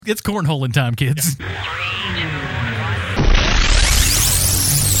It's cornholing time, kids.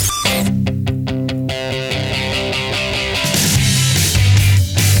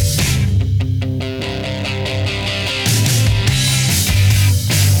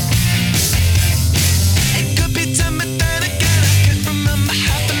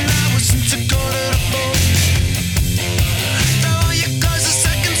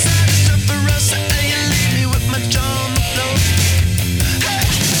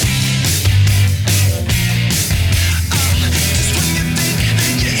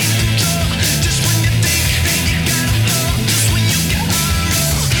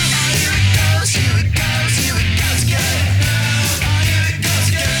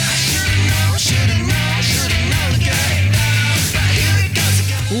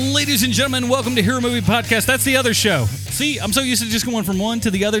 Ladies and gentlemen, welcome to Hero Movie Podcast. That's the other show. See, I'm so used to just going from one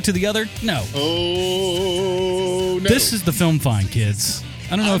to the other to the other. No. Oh, no. This is the Film Find, kids.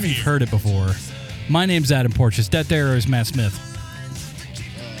 I don't know if you've heard it before. My name's Adam Porches. That there is Matt Smith.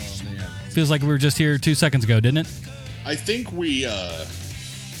 Oh, man. Feels like we were just here 2 seconds ago, didn't it? I think we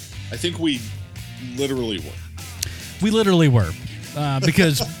literally were. We literally were.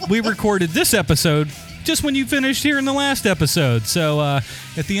 Because we recorded this episode just when you finished hearing the last episode. So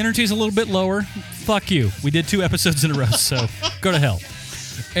if the energy's a little bit lower, fuck you. We did 2 episodes in a row, so go to hell.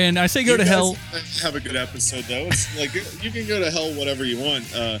 And I say go to hell. Have a good episode, though. It's like you can go to hell whatever you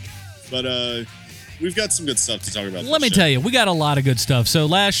want. But we've got some good stuff to talk about. Let me tell you, we got a lot of good stuff. So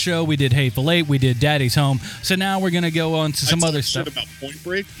last show we did Hateful Eight, we did Daddy's Home. So now we're going to go on to some other stuff. Shit about Point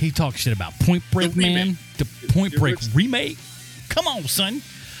Break? He talks shit about Point Break, man. The Point Break remake. Come on, son.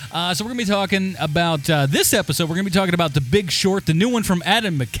 So we're going to be talking about this episode. We're going to be talking about The Big Short, the new one from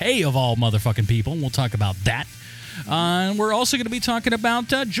Adam McCay of all motherfucking people. And we'll talk about that. And we're also going to be talking about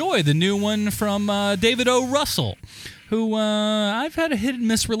Joy, the new one from David O. Russell, who I've had a hit and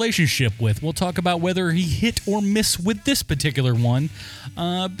miss relationship with. We'll talk about whether he hit or miss with this particular one.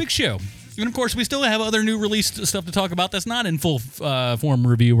 Big show. And, of course, we still have other new release stuff to talk about that's not in full form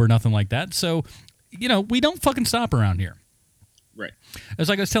review or nothing like that. So, you know, we don't fucking stop around here. Right. It's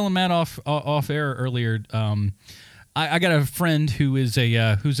like I was telling Matt off air earlier. I got a friend who is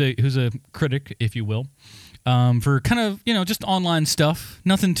who's a critic, if you will, for kind of just online stuff.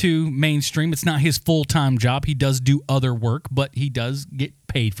 Nothing too mainstream. It's not his full-time job. He does do other work, but he does get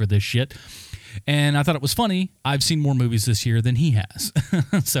paid for this shit. And I thought it was funny. I've seen more movies this year than he has.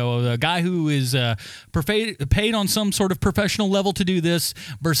 So a guy who is paid on some sort of professional level to do this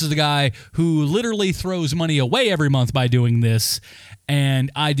versus the guy who literally throws money away every month by doing this,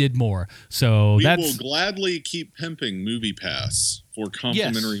 and I did more. So we will gladly keep pimping Movie Pass for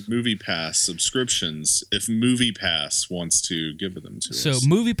complimentary Movie Pass subscriptions if Movie Pass wants to give them to us. So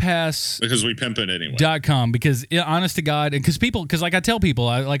Movie Pass, because we pimp it anyway. .com, because honest to God, and because I tell people,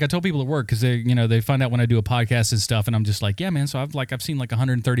 I told people at work, because they find out when I do a podcast and stuff, and I'm just like, yeah, man. So I've seen like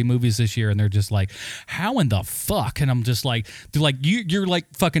 130 movies this year, and they're just like, how in the fuck? And I'm just like, they're like, you're like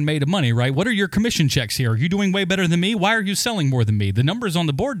fucking made of money, right? What are your commission checks here? Are you doing way better than me? Why are you selling more than me? The numbers on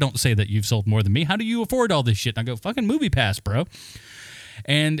the board don't say that you've sold more than me. How do you afford all this shit? And I go, fucking Movie Pass, bro.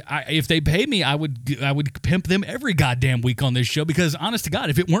 And if they pay me, I would pimp them every goddamn week on this show, because honest to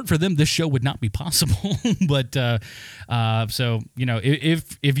God, if it weren't for them, this show would not be possible. But so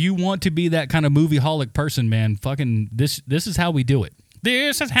if you want to be that kind of movie-holic person, man, fucking this is how we do it.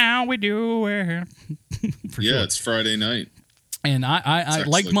 This is how we do it. For sure. It's Friday night. And I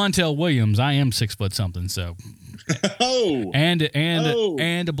like Montel Williams. I am 6 foot something, so. And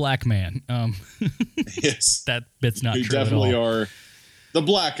a black man. Yes, that bit's not we true at all. We definitely are the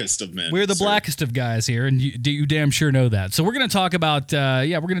blackest of men. We're the blackest of guys here, and you damn sure know that. So we're going to talk about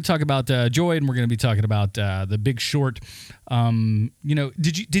Joy, and we're going to be talking about The Big Short. When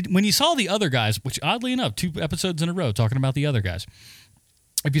you saw The Other Guys, which oddly enough, 2 episodes in a row talking about The Other Guys.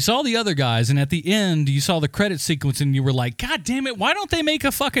 If you saw The Other Guys, and at the end you saw the credit sequence, and you were like, God damn it, why don't they make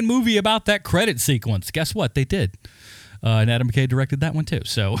a fucking movie about that credit sequence? Guess what? They did. And Adam McCay directed that one too.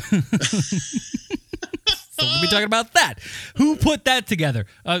 So we'll be talking about that. Who put that together?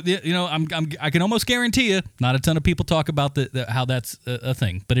 I can almost guarantee you, not a ton of people talk about how that's a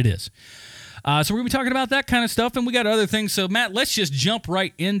thing, but it is. So we're going to be talking about that kind of stuff, and we got other things. So, Matt, let's just jump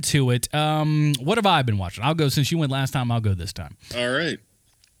right into it. What have I been watching? I'll go, since you went last time, I'll go this time. All right.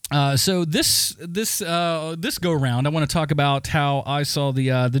 So this go round, I want to talk about how I saw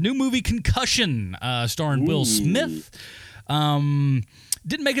the new movie Concussion, starring Will Smith.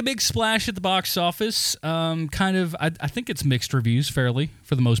 Didn't make a big splash at the box office. I think it's mixed reviews, fairly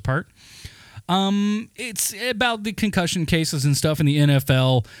for the most part. It's about the concussion cases and stuff in the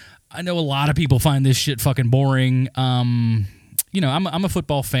NFL. I know a lot of people find this shit fucking boring. I'm a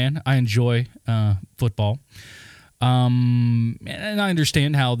football fan. I enjoy football. And I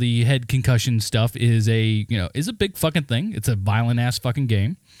understand how the head concussion stuff is a big fucking thing. It's a violent ass fucking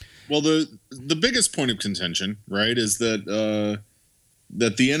game. Well, the biggest point of contention, right, is that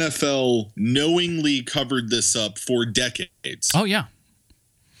that the NFL knowingly covered this up for decades. Oh yeah.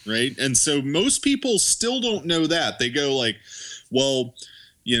 Right? And so most people still don't know that. They go like, well,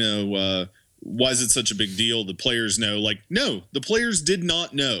 why is it such a big deal? The players know. Like, no, the players did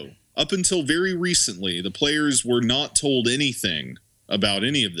not know. Up until very recently, the players were not told anything about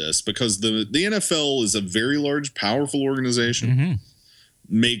any of this because the NFL is a very large, powerful organization, mm-hmm.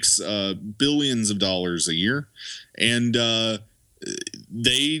 makes billions of dollars a year, and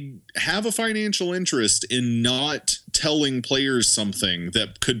they have a financial interest in not telling players something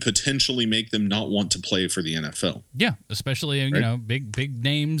that could potentially make them not want to play for the NFL. Yeah, especially right? big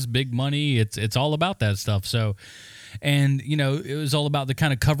names, big money. It's all about that stuff. So, and it was all about the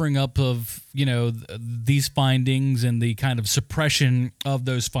kind of covering up of these findings and the kind of suppression of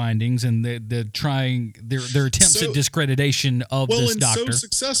those findings and the trying their attempts at discreditation of this doctor. Well, and so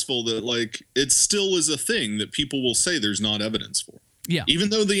successful that like it still is a thing that people will say there's not evidence for. Yeah. Even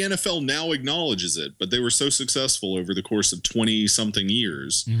though the NFL now acknowledges it, but they were so successful over the course of 20-something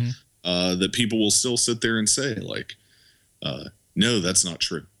years mm-hmm. That people will still sit there and say, like, no, that's not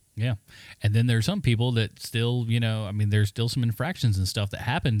true. Yeah. And then there's some people that still, there's still some infractions and stuff that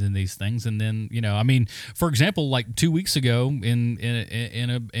happened in these things. And then, for example, like 2 weeks ago in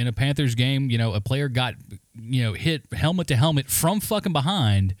a Panthers game, a player got, hit helmet to helmet from fucking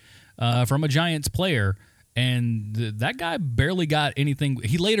behind from a Giants player. And that guy barely got anything.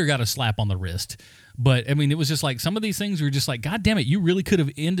 He later got a slap on the wrist. But, it was just like some of these things were just like, God damn it, you really could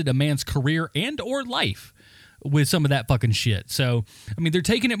have ended a man's career and or life with some of that fucking shit. So, they're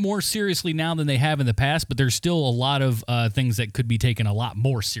taking it more seriously now than they have in the past, but there's still a lot of things that could be taken a lot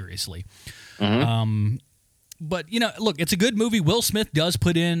more seriously. Uh-huh. But, look, it's a good movie. Will Smith does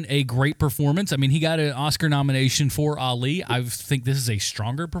put in a great performance. He got an Oscar nomination for Ali. I think this is a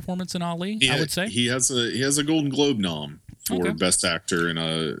stronger performance than Ali, I would say. He has a Golden Globe nom for Best Actor in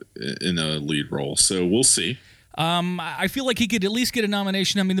a lead role. So we'll see. I feel like he could at least get a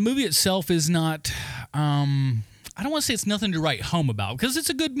nomination. The movie itself is not I don't want to say it's nothing to write home about because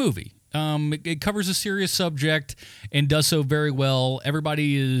it's a good movie. It covers a serious subject and does so very well.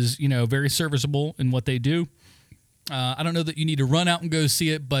 Everybody is, very serviceable in what they do. I don't know that you need to run out and go see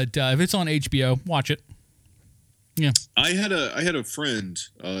it, but if it's on HBO, watch it. Yeah. I had a friend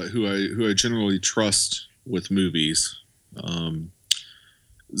who I generally trust with movies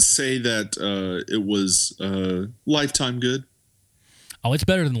say that it was Lifetime good. Oh, it's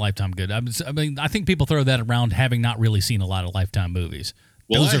better than Lifetime good. I think people throw that around having not really seen a lot of Lifetime movies.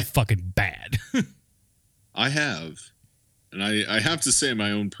 Well, those are fucking bad. I have. And I have to say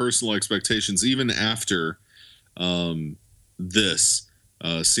my own personal expectations, even after this,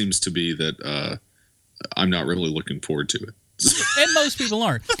 seems to be that I'm not really looking forward to it. And most people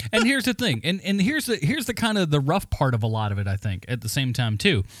aren't. And here's the thing. And here's the kind of the rough part of a lot of it, I think, at the same time,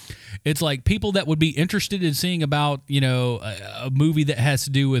 too. It's like people that would be interested in seeing about, a movie that has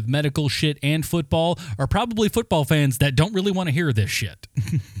to do with medical shit and football are probably football fans that don't really want to hear this shit.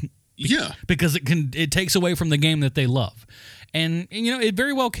 Yeah. Because it takes away from the game that they love. And it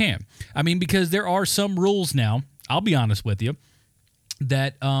very well can. Because there are some rules now, I'll be honest with you,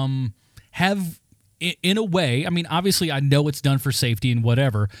 that have, in a way, obviously I know it's done for safety and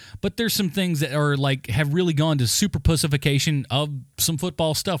whatever, but there's some things that are like have really gone to super pussification of some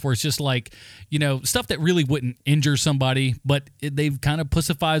football stuff where it's just like, stuff that really wouldn't injure somebody, but they've kind of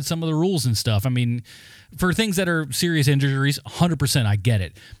pussified some of the rules and stuff. For things that are serious injuries, 100% I get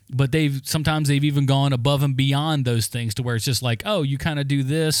it. But sometimes they've even gone above and beyond those things to where it's just like, oh, you kind of do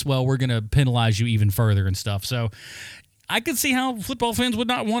this, well, we're going to penalize you even further and stuff. So I could see how football fans would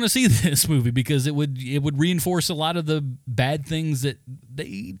not want to see this movie because it would reinforce a lot of the bad things that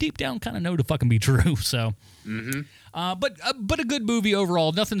they deep down kind of know to fucking be true. So, but a good movie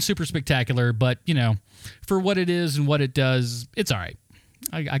overall. Nothing super spectacular, but for what it is and what it does, it's all right.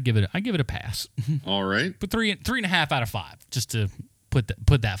 I give it a pass. All right, but 3.5 out of 5, just to put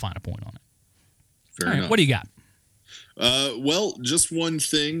that final point on it. Fair enough. What do you got? Well, just one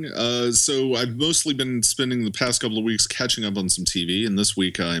thing. So I've mostly been spending the past couple of weeks catching up on some TV, and this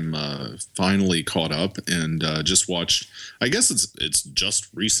week I'm finally caught up and just watched. I guess it's just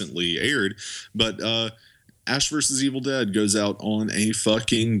recently aired, but Ash vs. Evil Dead goes out on a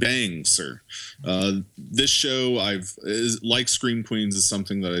fucking bang, sir. This show, like Scream Queens, is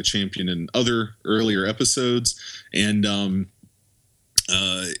something that I championed in other earlier episodes, and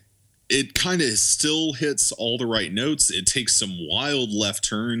it kind of still hits all the right notes. It takes some wild left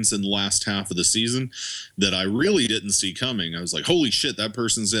turns in the last half of the season that I really didn't see coming. I was like, holy shit, that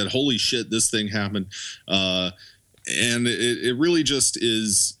person's dead. Holy shit, this thing happened. And it really just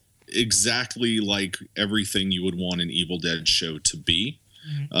is exactly like everything you would want an Evil Dead show to be.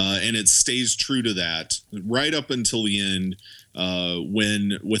 And it stays true to that right up until the end,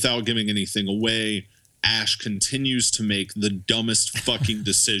 when, without giving anything away, Ash continues to make the dumbest fucking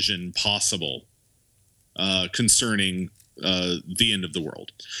decision possible concerning the end of the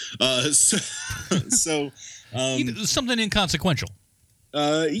world. Something inconsequential.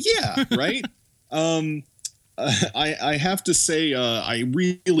 Yeah, right? I have to say, I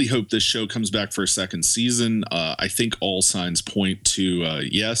really hope this show comes back for a second season. I think all signs point to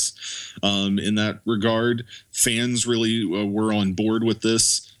yes. In that regard, fans really were on board with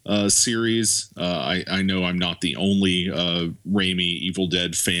this series. I know I'm not the only Raimi Evil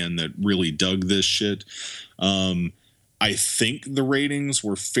Dead fan that really dug this shit. I think the ratings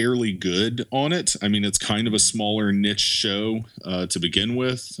were fairly good on it. I mean, it's kind of a smaller niche show to begin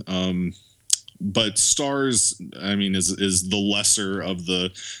with. But Starz, I mean, is the lesser of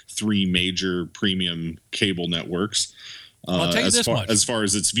the three major premium cable networks. I'll tell you this much. As far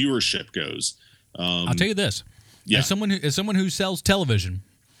as its viewership goes. I'll tell you this. Yeah. As someone who sells television,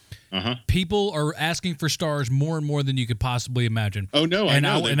 people are asking for Starz more and more than you could possibly imagine. Oh no, and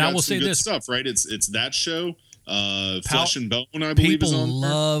I know. I will say this stuff, right? It's that show. Flesh and Bone, I believe, is on. People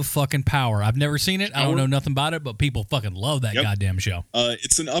love fucking Power. I've never seen it. I don't know nothing about it, but people fucking love that goddamn show.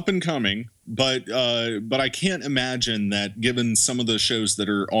 It's an up and coming, but I can't imagine that, given some of the shows that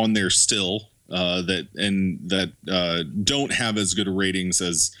are on there still, that don't have as good a ratings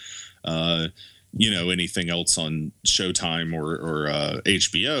as anything else on Showtime or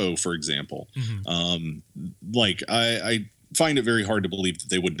HBO, for example. I find it very hard to believe that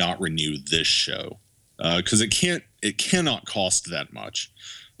they would not renew this show. Because it cannot cost that much.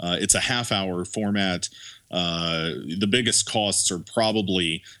 It's a half-hour format. The biggest costs are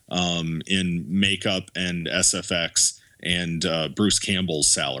probably in makeup and SFX and Bruce Campbell's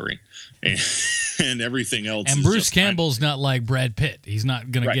salary, and everything else. And Bruce Campbell's not like Brad Pitt. He's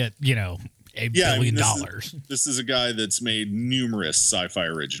not going to get $1 billion. This is a guy that's made numerous sci-fi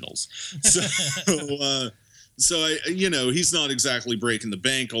originals. So he's not exactly breaking the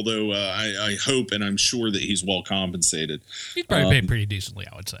bank, although I hope and I'm sure that he's well compensated. He's probably paid pretty decently,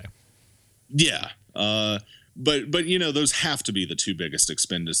 I would say. Yeah. But those have to be the two biggest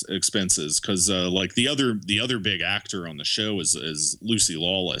expenses, because like the other big actor on the show is Lucy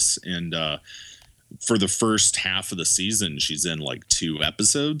Lawless, and for the first half of the season she's in like 2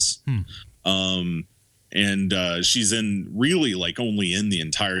 episodes. And she's really only in the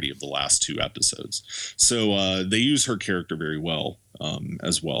entirety of the last 2 episodes. So they use her character very well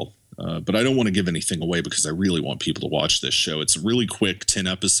as well. But I don't want to give anything away because I really want people to watch this show. It's really quick, 10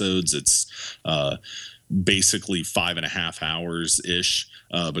 episodes. It's basically 5.5 hours-ish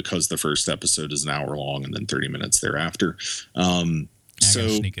because the first episode is an hour long and then 30 minutes thereafter. So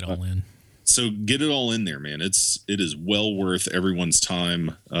sneak it all in. So get it all in there, man. It is well worth everyone's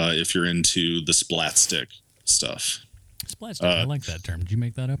time if you're into the splat stick stuff. Splat stick, I like that term. Did you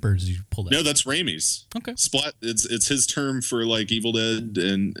make that up or did you pull that? No, that's Raimi's. Okay. Splat. It's his term for like Evil Dead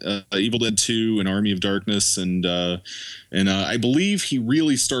and Evil Dead 2 and Army of Darkness, and I believe he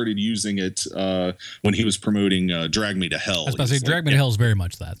really started using it when he was promoting Drag Me to Hell. I was about to say Drag Me to Hell is very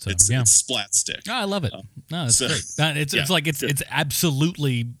much that. So it's splat stick. Oh, I love it. No, it's great. It's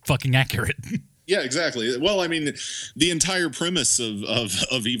absolutely fucking accurate. Yeah, exactly. Well, I mean, the entire premise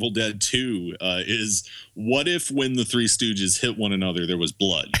of Evil Dead 2 is, what if when the Three Stooges hit one another, there was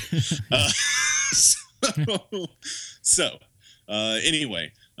blood?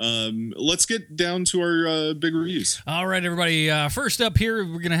 Anyway, let's get down to our big reviews. All right, everybody. First up here,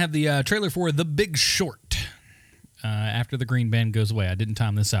 we're going to have the trailer for The Big Short. After the green band goes away. I didn't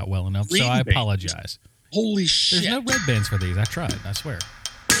time this out well enough, so I apologize. Holy shit. There's no red bands for these. I tried, I swear.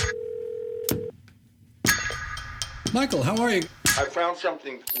 Michael, how are you? I found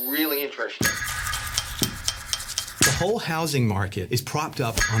something really interesting. The whole housing market is propped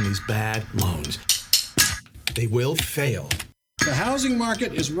up on these bad loans. They will fail. The housing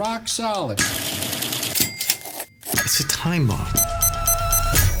market is rock solid. It's a time bomb.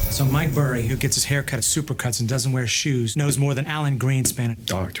 So Mike Burry, who gets his hair cut at Supercuts and doesn't wear shoes, knows more than Alan Greenspan.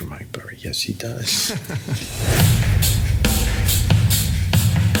 Dr. Mike Burry, yes, he does.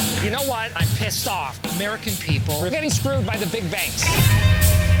 You know what? I'm pissed off. American people are getting screwed by the big banks.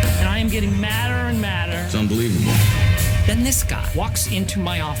 And I am getting madder and madder. It's unbelievable. Then this guy walks into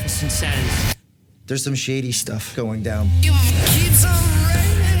my office and says, there's some shady stuff going down. Keeps on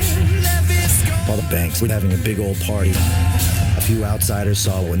raining. All the banks were having a big old party. A few outsiders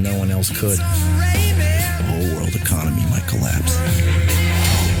saw what no one else could. The whole world economy might collapse.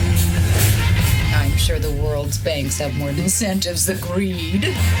 I'm sure the world's banks have more incentives than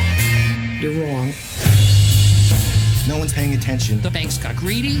greed. You're wrong. No one's paying attention. The banks got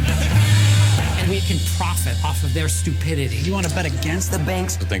greedy, and we can profit off of their stupidity. You want to bet against the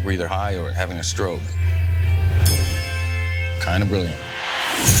banks? I think we're either high or having a stroke. Kind of brilliant.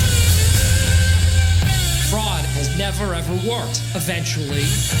 Fraud has never ever worked. Eventually,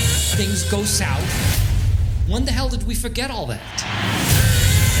 things go south. When the hell did we forget all that?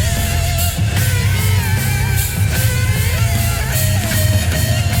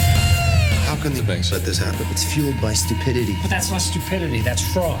 How can the banks let this happen? It's fueled by stupidity. But that's not stupidity, that's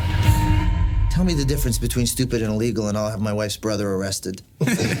fraud. Tell me the difference between stupid and illegal, and I'll have my wife's brother arrested.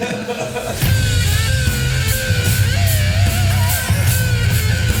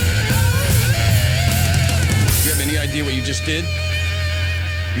 You have any idea what you just did?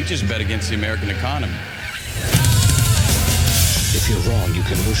 You just bet against the American economy. If you're wrong, you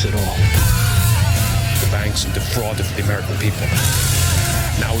can lose it all. The banks defrauded the American people.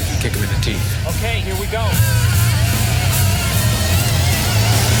 Now we can kick them in the teeth. Okay, here we go.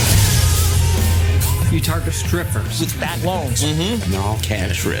 You target strippers. With bad loans. And they're all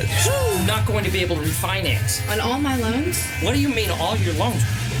cash rich. Not going to be able to refinance. On all my loans? What do you mean, all your loans?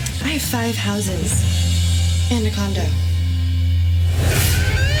 I have 5 houses and a condo.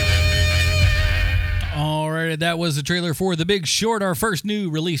 All right, that was the trailer for The Big Short, our first new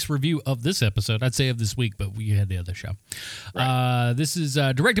release review of this episode. I'd say of this week, but we had the other show. Right. This is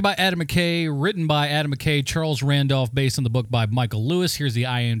directed by Adam McCay, written by Adam McCay, Charles Randolph, based on the book by Michael Lewis. Here's the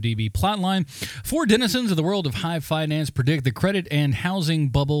IMDb plotline. 4 denizens of the world of high finance predict the credit and housing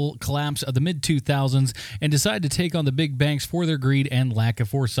bubble collapse of the mid-2000s and decide to take on the big banks for their greed and lack of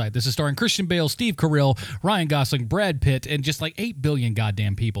foresight. This is starring Christian Bale, Steve Carell, Ryan Gosling, Brad Pitt, and just like 8 billion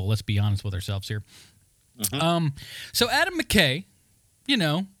goddamn people. Let's be honest with ourselves here. So Adam McCay, you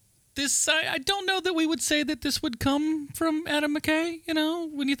know, this I don't know that we would say that this would come from Adam McCay, you know,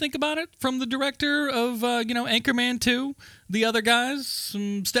 when you think about it, from the director of Anchorman 2, the other guys,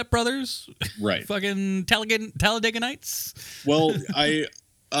 some Step Brothers, right? Fucking Talladega Nights. Well, I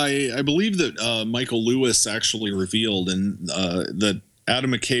believe that Michael Lewis actually revealed and that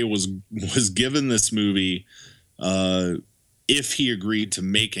Adam McCay was given this movie if he agreed to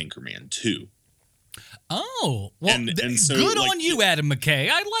make Anchorman 2. Oh, well, and so, good like, on you, Adam McCay.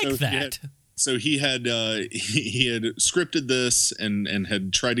 I like that. He had scripted this and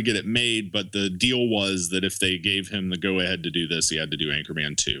had tried to get it made, but the deal was that if they gave him the go ahead to do this, he had to do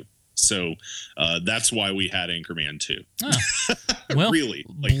Anchorman 2. So that's why we had Anchorman 2. Oh. Well, really,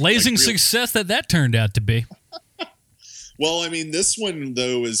 blazing success that turned out to be. Well, I mean, this one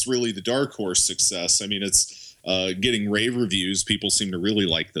though is really the dark horse success. I mean, it's getting rave reviews. People seem to really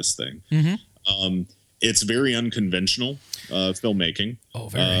like this thing. Mm-hmm. It's very unconventional filmmaking. Oh,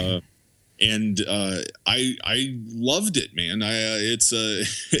 very. And I loved it, man. It's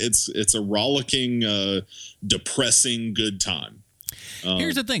a rollicking, depressing good time.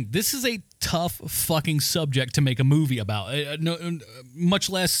 Here's the thing: this is a tough fucking subject to make a movie about. Much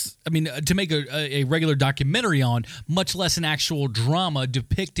less, I mean, to make a regular documentary on. Much less an actual drama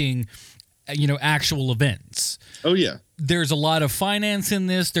depicting, actual events. Oh yeah. There's a lot of finance in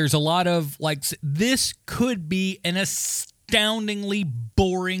this. There's a lot of this could be an astoundingly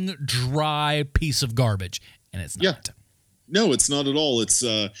boring, dry piece of garbage, and it's not. Yeah. No, it's not at all. It's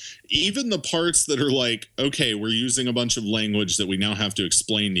even the parts that are like, okay, we're using a bunch of language that we now have to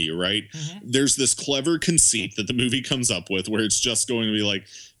explain to you, right? Mm-hmm. There's this clever conceit that the movie comes up with where it's just going to be like,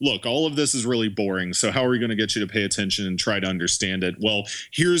 look, all of this is really boring, so how are we going to get you to pay attention and try to understand it? Well,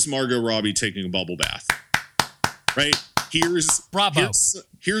 here's Margot Robbie taking a bubble bath, right?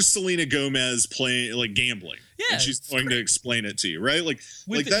 Here's Selena Gomez playing, gambling. Yeah, and she's going to explain it to you, right?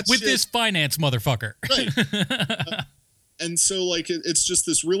 With this finance motherfucker. Right. And so, it's just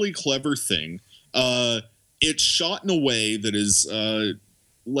this really clever thing. It's shot in a way that is,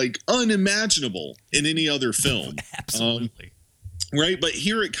 unimaginable in any other film. Absolutely. Right? But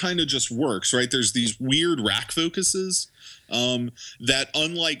here it kind of just works, right? There's these weird rack focuses that,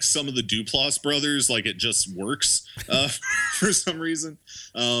 unlike some of the Duplass brothers, it just works for some reason.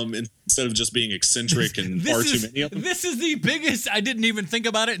 Instead of just being eccentric and far too many of them. This is the biggest, I didn't even think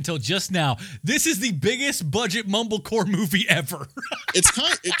about it until just now. This is the biggest budget mumblecore movie ever. It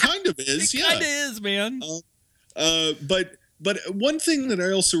kind of is, It kind of is, man. But one thing that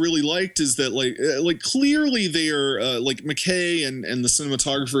I also really liked is that clearly they are McKay and the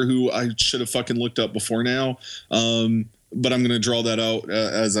cinematographer who I should have fucking looked up before now. but I'm going to draw that out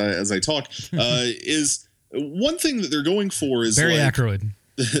as I talk. Is one thing that they're going for is Barry like Ackroyd.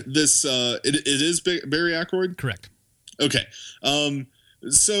 This it is Barry Ackroyd. Correct. Okay.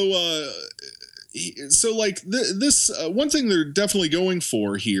 So like this one thing they're definitely going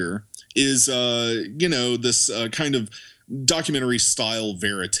for here is this kind of documentary style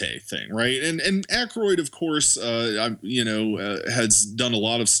verite thing, right? And Aykroyd, of course, has done a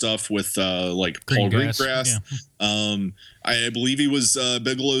lot of stuff with like Paul Greengrass. Yeah. I believe he was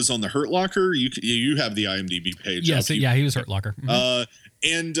Bigelow's on the Hurt Locker. You have the IMDb page. Yes, yeah, he was Hurt Locker. Mm-hmm.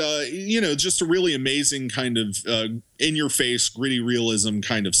 And just a really amazing kind of in-your-face, gritty realism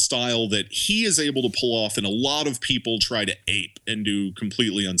kind of style that he is able to pull off, and a lot of people try to ape and do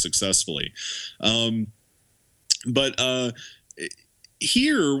completely unsuccessfully. But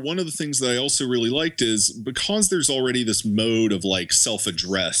here, one of the things that I also really liked is because there's already this mode of like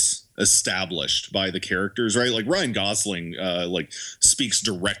self-address established by the characters, right? Like Ryan Gosling like speaks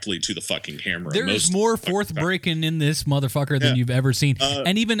directly to the fucking camera. There's more fourth breaking in this motherfucker than you've ever seen.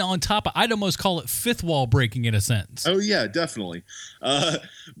 And even on top of, I'd almost call it fifth wall breaking in a sentence. Oh yeah, definitely. But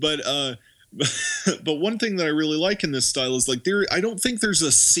one thing that I really like in this style is like I don't think there's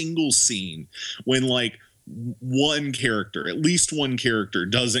a single scene when like at least one character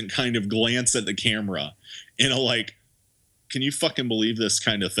doesn't kind of glance at the camera in a like, can you fucking believe this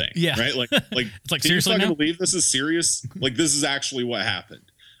kind of thing? Yeah. Right? Like it's like, can seriously you fucking now? believe this is serious? Like this is actually what happened.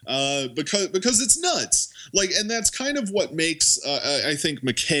 Because it's nuts. Like, and that's kind of what makes I think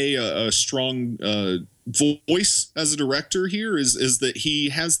McCay a strong voice as a director here is that he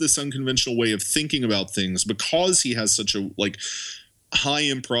has this unconventional way of thinking about things because he has such a like high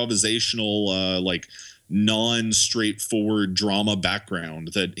improvisational like non-straightforward drama background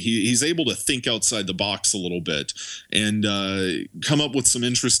that he's able to think outside the box a little bit and come up with some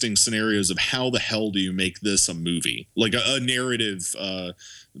interesting scenarios of how the hell do you make this a movie, like a narrative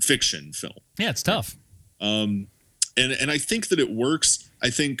fiction film. Yeah, it's tough. And I think that it works. I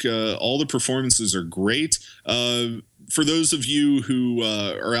think all the performances are great. For those of you who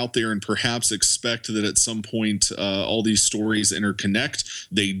are out there and perhaps expect that at some point all these stories interconnect,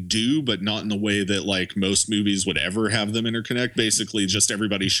 they do, but not in the way that like most movies would ever have them interconnect. Basically, just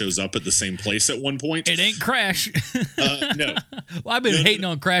everybody shows up at the same place at one point. It ain't Crash. No. Well, I've been hating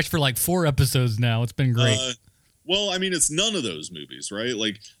on Crash for like 4 episodes now. It's been great. Well, I mean, it's none of those movies, right?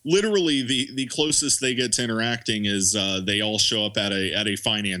 Like, literally, the closest they get to interacting is they all show up at a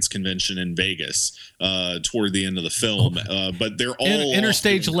finance convention in Vegas toward the end of the film. But they're all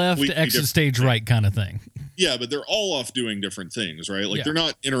interstage left, exit stage right kind of thing. Yeah, but they're all off doing different things, right? Like, they're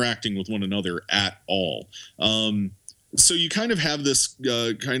not interacting with one another at all. So you kind of have this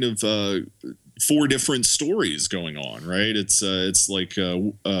kind of 4 different stories going on, right? It's like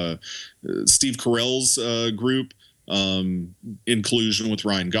Steve Carell's group, inclusion with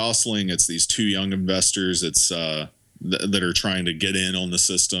Ryan Gosling. It's these 2 young investors. It's that are trying to get in on the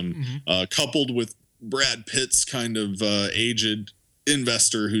system, coupled with Brad Pitt's kind of aged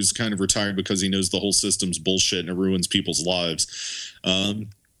investor who's kind of retired because he knows the whole system's bullshit and it ruins people's lives.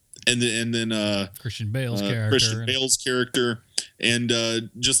 And then Christian Bale's character, and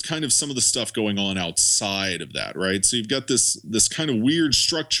just kind of some of the stuff going on outside of that, right? So you've got this kind of weird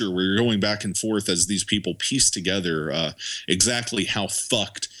structure where you're going back and forth as these people piece together exactly how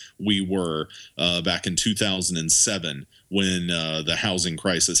fucked we were back in 2007 when the housing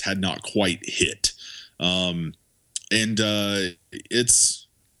crisis had not quite hit. And it's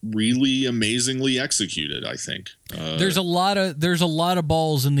really amazingly executed, I think. There's a lot of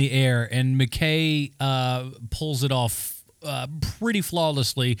balls in the air, and McCay pulls it off pretty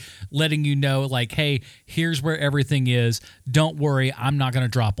flawlessly, letting you know, like, hey, here's where everything is. Don't worry, I'm not going to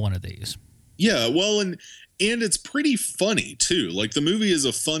drop one of these. Yeah, well, and it's pretty funny too. Like, the movie is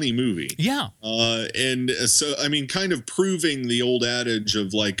a funny movie. Yeah. And so, I mean, kind of proving the old adage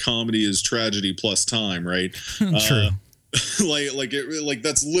of like comedy is tragedy plus time, right? True. Like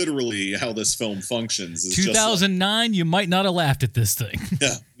that's literally how this film functions. It's 2009, you might not have laughed at this thing.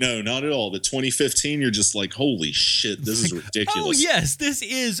 No, not at all. The 2015, you're just like, holy shit, this is ridiculous. Oh yes, this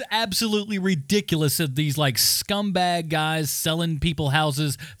is absolutely ridiculous. Of these like scumbag guys selling people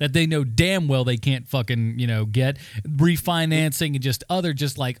houses that they know damn well they can't fucking get, refinancing, and just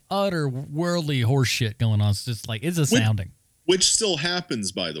utter worldly horse shit going on. It's just like, it's astounding. Which still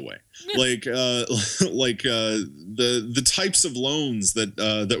happens, by the way. Like the types of loans that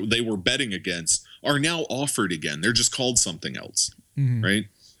they were betting against are now offered again. They're just called something else, right?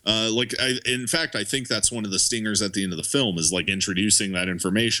 In fact, I think that's one of the stingers at the end of the film is like introducing that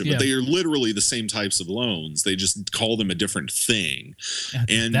information. But they are literally the same types of loans. They just call them a different thing.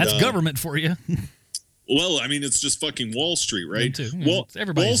 And that's government for you. Well, I mean, it's just fucking Wall Street, right? Too. Wall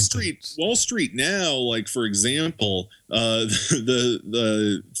Street now, like for example,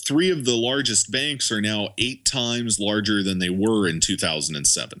 the three of the largest banks are now 8 times larger than they were in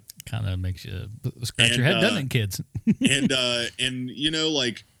 2007. Kind of makes you scratch your head, doesn't it, kids? and you know,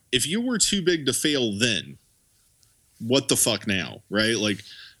 like if you were too big to fail then, what the fuck now, right? Like,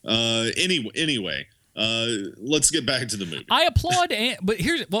 anyway. Let's get back to the movie. I applaud,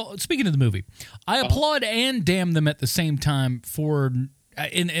 speaking of the movie, I applaud and damn them at the same time for,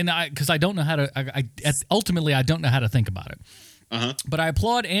 because I don't know how to. Ultimately, I don't know how to think about it. But I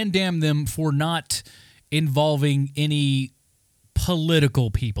applaud and damn them for not involving any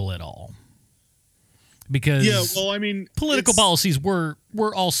political people at all. Because I mean, political policies were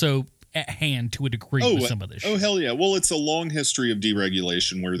also at hand to a degree with some of this shit. Oh, hell yeah. Well, it's a long history of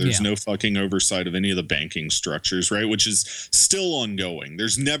deregulation where there's no fucking oversight of any of the banking structures, right? Which is still ongoing.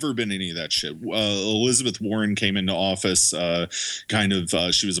 There's never been any of that shit. Elizabeth Warren came into office,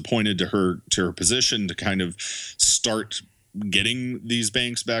 she was appointed to her position to kind of start getting these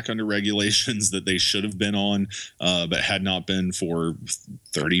banks back under regulations that they should have been on, but had not been for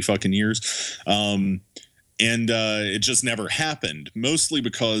 30 fucking years. And it just never happened, mostly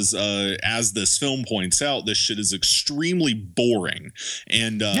because, as this film points out, this shit is extremely boring,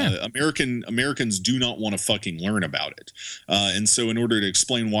 and Americans do not want to fucking learn about it. And so in order to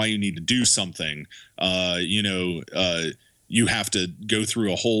explain why you need to do something, you have to go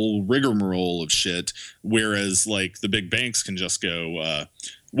through a whole rigmarole of shit, whereas like the big banks can just go,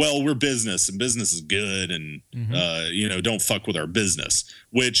 well, we're business and business is good, and don't fuck with our business,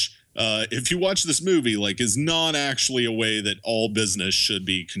 which if you watch this movie, like, is not actually a way that all business should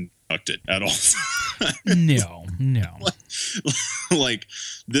be conducted at all. No. Like,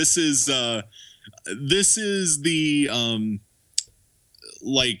 this is the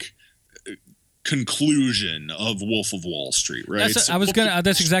conclusion of Wolf of Wall Street, right?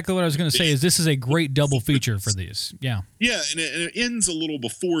 That's exactly what I was gonna say. Is this is a great double feature for these? Yeah, and it ends a little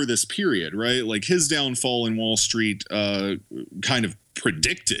before this period, right? Like his downfall in Wall Street, kind of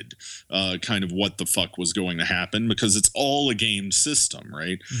predicted kind of what the fuck was going to happen because it's all a gamed system,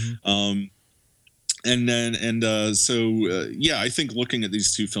 right? I think looking at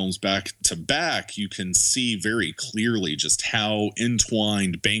these two films back to back, you can see very clearly just how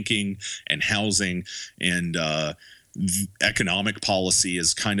entwined banking and housing and economic policy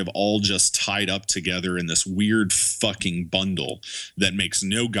is kind of all just tied up together in this weird fucking bundle that makes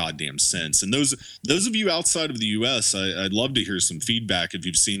no goddamn sense. And those of you outside of the US, I'd love to hear some feedback if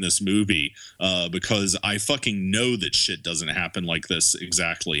you've seen this movie, because I fucking know that shit doesn't happen like this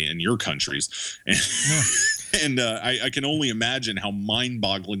exactly in your countries. And I can only imagine how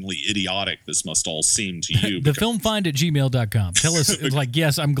mind-bogglingly idiotic this must all seem to you. Thefilmfind@gmail.com. Tell us, it's like,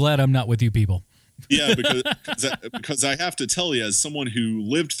 yes, I'm glad I'm not with you people. Yeah, because I have to tell you, as someone who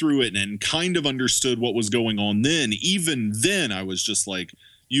lived through it and kind of understood what was going on then, even then I was just like,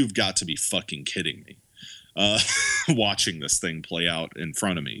 you've got to be fucking kidding me. Watching this thing play out in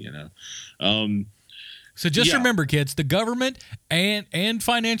front of me, you know. So just remember, kids, the government and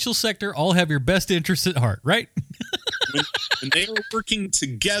financial sector all have your best interests at heart, right? when they are working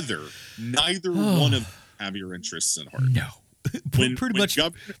together, neither one of them have your interests at heart. No. Very much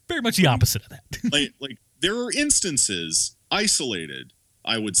the opposite of that. like there are instances, isolated,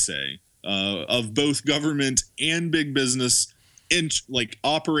 I would say, of both government and big business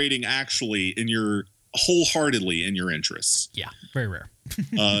operating actually wholeheartedly in your interests. Yeah, very rare.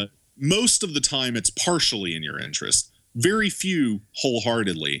 Most of the time, it's partially in your interest. Very few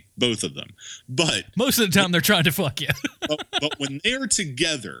wholeheartedly, both of them. But most of the time, they're trying to fuck you. but when they're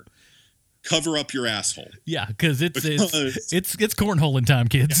together, cover up your asshole. Yeah, because it's cornholing time,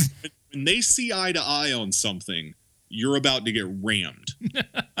 kids. Yeah. When they see eye to eye on something, you're about to get rammed.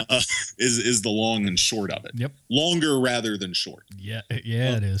 Is the long and short of it. Yep. Longer rather than short. Yeah,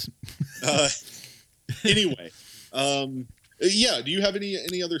 it is. Anyway, do you have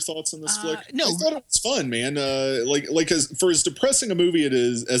any other thoughts on this flick? No, I thought it was fun, man. For as depressing a movie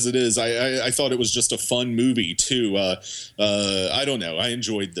as it is, I thought it was just a fun movie too. I don't know. I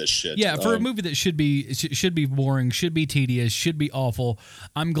enjoyed this shit. Yeah, for a movie that should be boring, should be tedious, should be awful.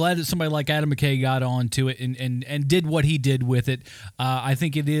 I'm glad that somebody like Adam McCay got onto it and did what he did with it. I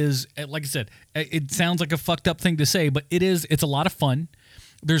think it is, like I said, it sounds like a fucked up thing to say, but it's a lot of fun.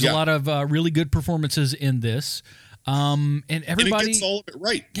 There's a lot of really good performances in this. And everybody, and it gets all of it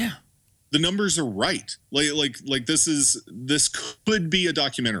right. Yeah. The numbers are right. Like this could be a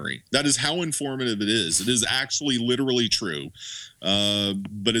documentary. That is how informative it is. It is actually literally true.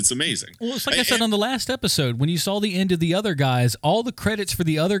 But it's amazing. Well, it's like I said on the last episode, when you saw the end of The Other Guys, all the credits for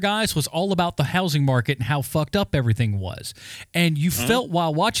The Other Guys was all about the housing market and how fucked up everything was. And you felt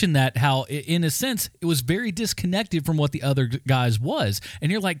while watching that how, in a sense, it was very disconnected from what The Other Guys was.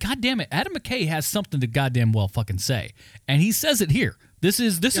 And you're like, God damn it, Adam McCay has something to goddamn well fucking say. And he says it here. This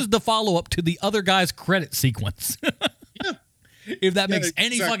is the follow-up to The Other Guys credit sequence. If that makes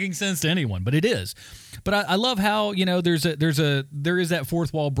any fucking sense to anyone, but it is. But I love how, you know, there is that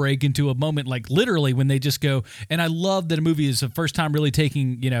fourth wall break into a moment, like literally when they just go, and I love that a movie is the first time really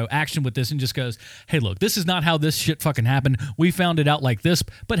taking, you know, action with this and just goes, hey, look, this is not how this shit fucking happened. We found it out like this,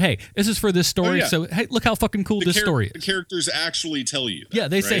 but hey, this is for this story. So hey, look how fucking cool this story is. The characters actually tell you that,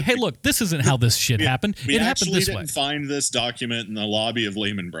 they say, hey, look, this isn't how this shit happened. It happened this way. We didn't find this document in the lobby of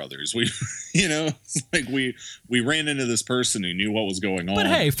Lehman Brothers. We, you know, it's like we ran into this person who knew what was going on. But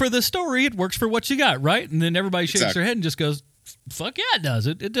hey, for the story, it works for what you got, right? And then everybody shakes their head and just goes, fuck yeah, it does.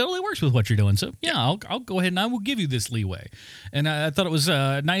 It totally works with what you're doing. So yeah, I'll go ahead and I will give you this leeway. And I thought it was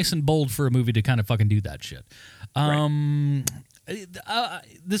nice and bold for a movie to kind of fucking do that shit. The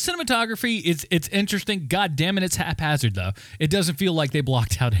cinematography, it's interesting. God damn it, it's haphazard though. It doesn't feel like they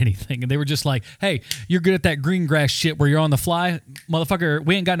blocked out anything. And they were just like, hey, you're good at that green grass shit where you're on the fly. Motherfucker,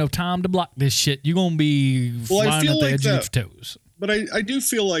 we ain't got no time to block this shit. You're going to be flying at the edge of your toes. But I do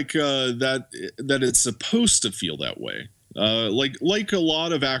feel like that it's supposed to feel that way. Like a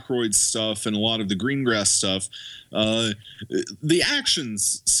lot of Aykroyd's stuff and a lot of the Greengrass stuff, the action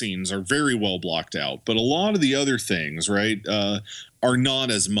scenes are very well blocked out, but a lot of the other things, right, are not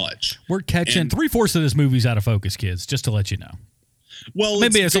as much. We're catching 3/4 of this movie's out of focus, kids, just to let you know. Well,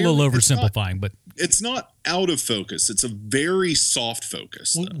 maybe it's a little oversimplifying, but it's not out of focus. It's a very soft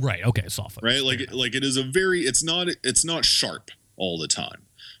focus, though. Right? Okay, soft focus. Right? Like it is a very. It's not sharp all the time.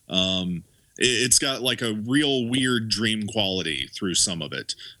 It's got like a real weird dream quality through some of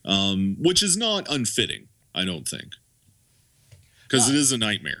it, which is not unfitting, I don't think, because it is a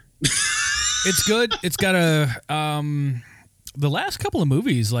nightmare. It's good. It's got the last couple of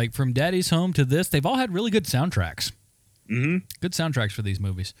movies, like from Daddy's Home to this, they've all had really good soundtracks. Mm-hmm. Good soundtracks for these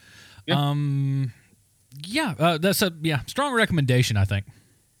movies. Yeah. That's a strong recommendation, I think.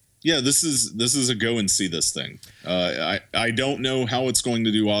 Yeah, this is a go and see this thing. I don't know how it's going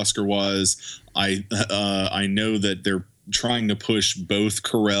to do Oscar-wise. I know that they're trying to push both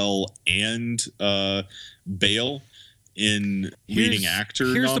Carell and Bale in leading actor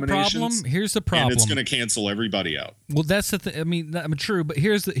nominations. Here's the problem. And it's going to cancel everybody out. Well, that's the thing. I mean, true, but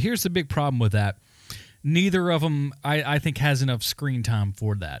here's the big problem with that. Neither of them, I think, has enough screen time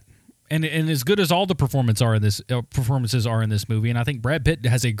for that. And as good as all the performances are in this movie, and I think Brad Pitt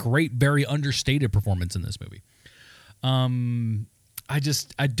has a great, very understated performance in this movie.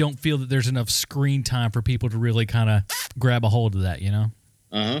 I don't feel that there's enough screen time for people to really kind of grab a hold of that, you know?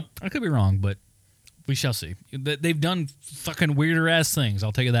 I could be wrong, but we shall see. They've done fucking weirder ass things.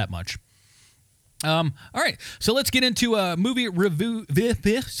 I'll tell you that much. All right, so let's get into a movie review.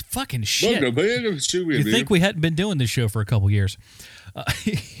 Fucking shit. You think we hadn't been doing this show for a couple years.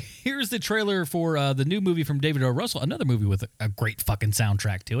 Here's the trailer for the new movie from David O. Russell, another movie with a great fucking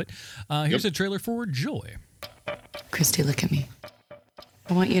soundtrack to it. Here's a trailer for Joy. Christy, look at me.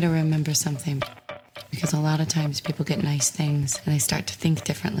 I want you to remember something, because a lot of times people get nice things and they start to think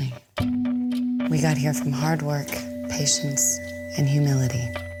differently. We got here from hard work, patience, and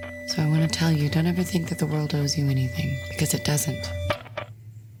humility. So I want to tell you, don't ever think that the world owes you anything, because it doesn't.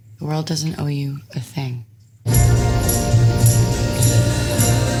 The world doesn't owe you a thing.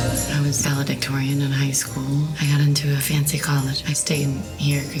 I was valedictorian in high school. I got into a fancy college. I stayed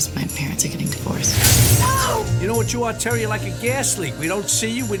here because my parents are getting divorced. You know what you are, Terry? You're like a gas leak. We don't see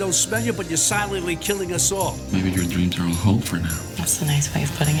you, we don't smell you, but you're silently killing us all. Maybe your dreams are all hope for now. That's a nice way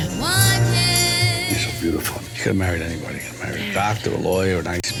of putting it. You're so beautiful. You could have married anybody. You could have married a doctor, a lawyer, a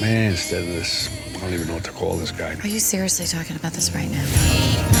nice man, instead of this. I don't even know what to call this guy. Are you seriously talking about this right now?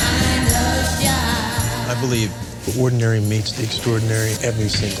 I believe the ordinary meets the extraordinary every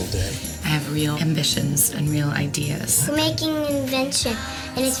single day. I have real ambitions and real ideas. We're making an invention,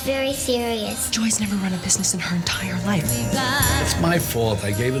 and it's very serious. Joy's never run a business in her entire life. It's my fault.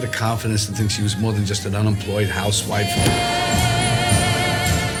 I gave her the confidence to think she was more than just an unemployed housewife.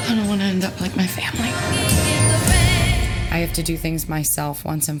 I don't want to end up like my family. I have to do things myself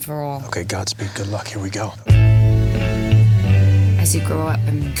once and for all. Okay, Godspeed. Good luck. Here we go. As you grow up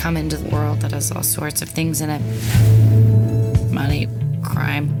and come into the world that has all sorts of things in it. Money,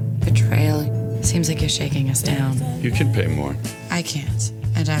 crime, betrayal. Seems like you're shaking us down. You can pay more. I can't,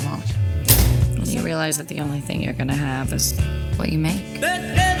 and I won't. You realize that the only thing you're gonna have is what you make.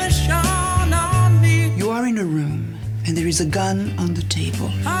 You are in a room, and there is a gun on the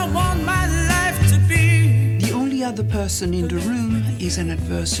table. I want my life to be. The only other person in the room is an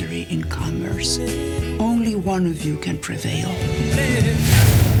adversary in commerce. Only one of you can prevail.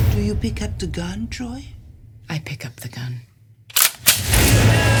 Do you pick up the gun, Joy? I pick up the gun.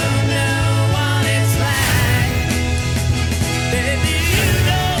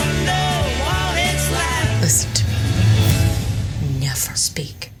 Listen to me. Never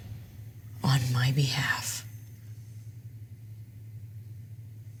speak on my behalf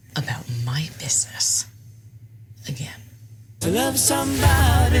about my business again. To love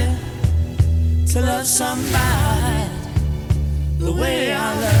somebody, the way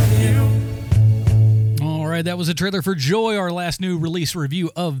I love you. All right, that was a trailer for Joy, our last new release review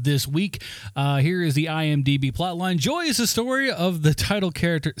of this week. Here is the IMDb plotline. Joy is the story of the title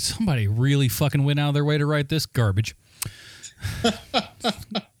character. Somebody really fucking went out of their way to write this garbage.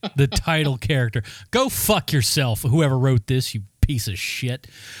 The title character. Go fuck yourself, whoever wrote this, you piece of shit.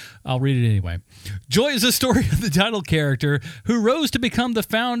 I'll read it anyway. Joy is the story of the title character who rose to become the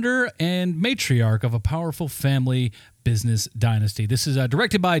founder and matriarch of a powerful family business dynasty. This is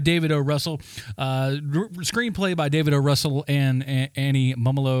directed by David O. Russell, screenplay by David O. Russell and Annie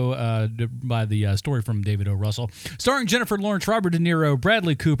Mumolo, by the story from David O. Russell, starring Jennifer Lawrence, Robert De Niro,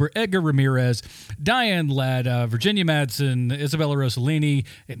 Bradley Cooper, Edgar Ramirez, Diane Ladd, Virginia Madsen, Isabella Rossellini,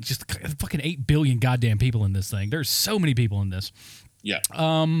 and just fucking 8 billion goddamn people in this thing. There's so many people in this. Yeah.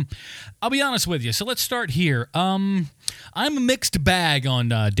 I'll be honest with you. So let's start here. I'm a mixed bag on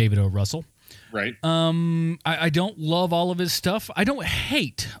David O. Russell. Right. I don't love all of his stuff. I don't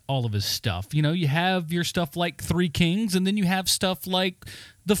hate all of his stuff. You know, you have your stuff like Three Kings, and then you have stuff like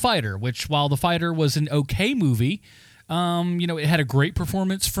The Fighter, which, while The Fighter was an okay movie, you know, it had a great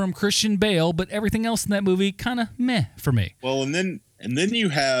performance from Christian Bale, but everything else in that movie kind of meh for me. Well, and then you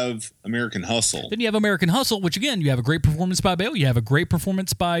have American Hustle. Then you have American Hustle, which, again, you have a great performance by Bale. You have a great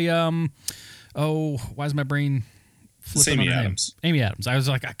performance by, why is my brain flipping on her name? Amy Adams. I was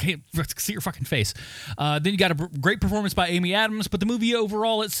like, I can't see your fucking face. Then you got a great performance by Amy Adams, but the movie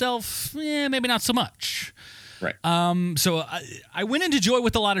overall itself, maybe not so much. Right. So I went into Joy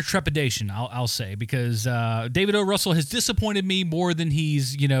with a lot of trepidation, I'll say, because David O. Russell has disappointed me more than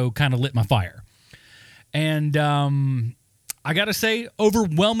he's, you know, kind of lit my fire. And I got to say,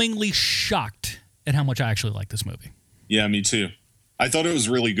 overwhelmingly shocked at how much I actually like this movie. Yeah, me too. I thought it was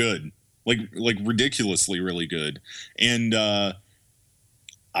really good. Like ridiculously really good. And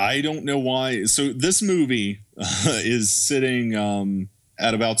I don't know why. So this movie is sitting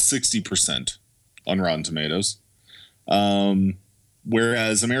at about 60% on Rotten Tomatoes.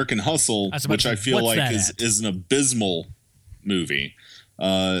 Whereas American Hustle, which I feel like is an abysmal movie,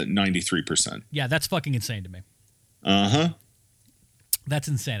 93%. Yeah, that's fucking insane to me. Uh-huh. That's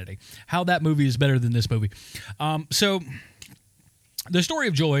insanity. How that movie is better than this movie. So the story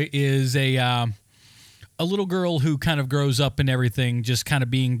of Joy is a little girl who kind of grows up and everything, just kind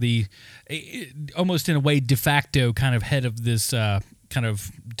of being the, almost in a way, de facto kind of head of this kind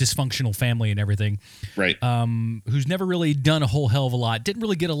of dysfunctional family and everything. Right. Who's never really done a whole hell of a lot. Didn't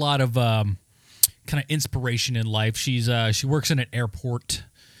really get a lot of kind of inspiration in life. She works in an airport,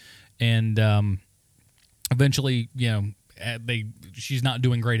 and eventually, you know, she's not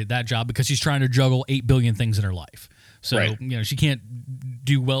doing great at that job because she's trying to juggle 8 billion things in her life. So, you know, she can't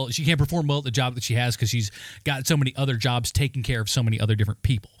do well. She can't perform well at the job that she has because she's got so many other jobs taking care of so many other different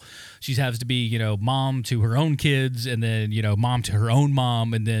people. She has to be, you know, mom to her own kids, and then, you know, mom to her own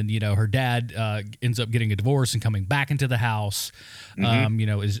mom. And then, you know, her dad ends up getting a divorce and coming back into the house, you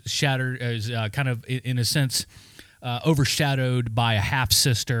know, is kind of, in a sense, overshadowed by a half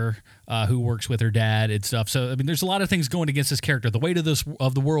sister who works with her dad and stuff. So, I mean, there's a lot of things going against this character. The weight of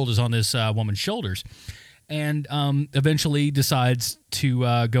the world is on this woman's shoulders. And eventually decides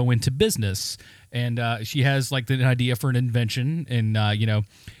to go into business. And she has like the idea for an invention, and you know,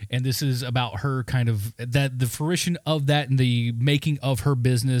 and this is about her kind of the fruition of that and the making of her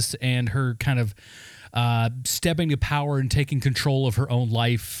business and her kind of stepping to power and taking control of her own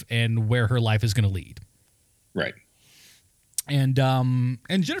life and where her life is going to lead. Right. And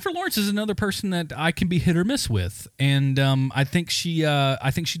Jennifer Lawrence is another person that I can be hit or miss with, and I think she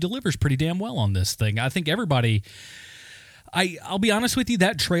delivers pretty damn well on this thing. I think everybody. I'll be honest with you,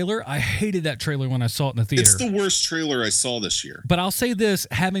 that trailer, I hated that trailer when I saw it in the theater. It's the worst trailer I saw this year. But I'll say this,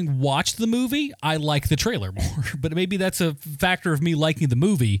 having watched the movie, I like the trailer more. But maybe that's a factor of me liking the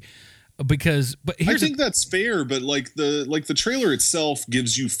movie. Because, but I think that's fair, but like the trailer itself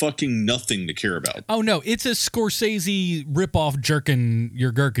gives you fucking nothing to care about. Oh no, it's a Scorsese ripoff jerkin'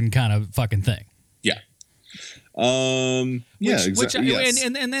 your gherkin kind of fucking thing. Exactly. Yes.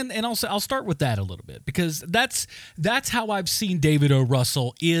 And also I'll start with that a little bit, because that's how I've seen David O.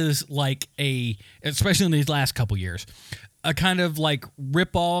 Russell is like especially in these last couple years, a kind of like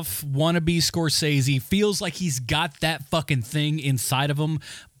rip-off wannabe Scorsese. Feels like he's got that fucking thing inside of him,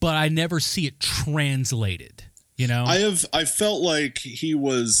 but I never see it translated. You know, I felt like he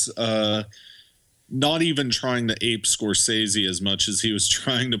was not even trying to ape Scorsese as much as he was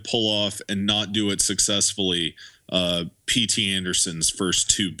trying to pull off and not do it successfully. P.T. Anderson's first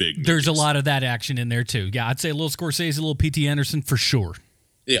two big movies. There's a lot of that action in there too. Yeah, I'd say a little Scorsese, a little P.T. Anderson for sure.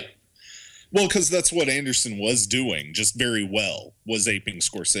 Yeah. Well, because that's what Anderson was doing, just very well, was aping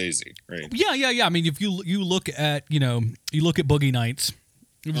Scorsese, right? Yeah. I mean, if you look at Boogie Nights,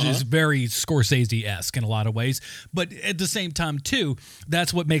 which is very Scorsese-esque in a lot of ways, but at the same time too,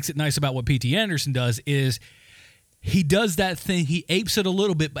 that's what makes it nice about what P.T. Anderson does is he does that thing. He apes it a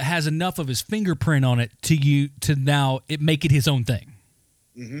little bit, but has enough of his fingerprint on it to now make it his own thing.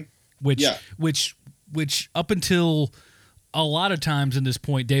 Mm-hmm. Which up until a lot of times in this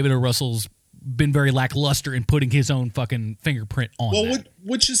point, David O. Russell's been very lackluster in putting his own fucking fingerprint on. Well,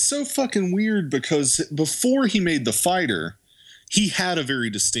 which is so fucking weird, because before he made The Fighter, he had a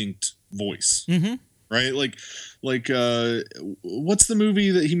very distinct voice, right? Like, what's the movie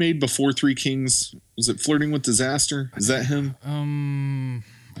that he made before Three Kings? Was it Flirting with Disaster? Is that him?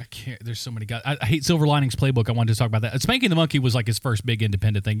 I can't. There's so many guys. I hate Silver Linings Playbook. I wanted to talk about that. Spanking the Monkey was like his first big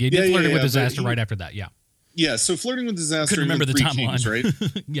independent thing. He did Flirting with Disaster right after that. Yeah. Yeah. So Flirting with Disaster. Couldn't remember the timeline, right?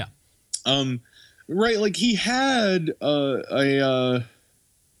 Yeah. Right. Like he had an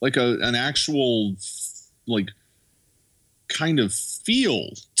actual like kind of feel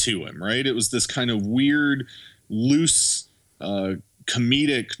to him, right? It was this kind of weird, loose,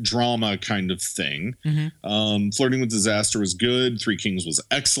 comedic drama kind of thing. Flirting with Disaster was good. Three Kings was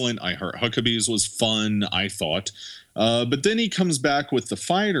excellent. I Heart Huckabees was fun, I thought. But then he comes back with The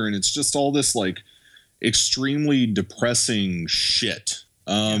Fighter, and it's just all this like extremely depressing shit.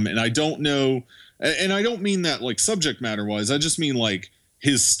 And I don't know, and I don't mean that like subject matter wise. I just mean like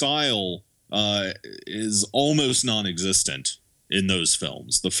his style is almost non-existent in those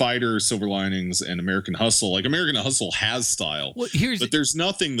films. The Fighter, Silver Linings, and American Hustle. Like American Hustle has style, but there's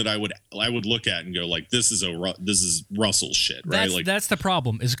nothing that I would look at and go like, this is Russell shit, right? That's the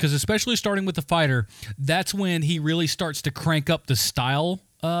problem, is because especially starting with The Fighter, that's when he really starts to crank up the style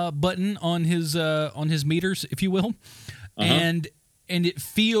button on his meters, if you will, and it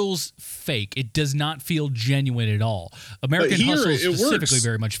feels fake. It does not feel genuine at all. American Hustle specifically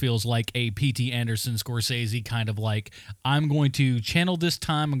very much feels like a P.T. Anderson, Scorsese kind of like, I'm going to channel this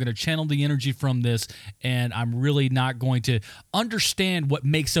time, I'm going to channel the energy from this, and I'm really not going to understand what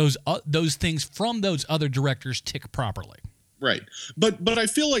makes those things from those other directors tick properly. Right. But I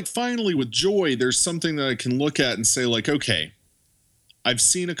feel like finally with Joy, there's something that I can look at and say like, okay, I've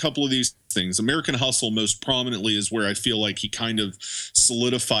seen a couple of these things. American Hustle most prominently is where I feel like he kind of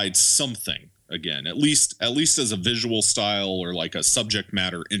solidified something again, at least as a visual style or like a subject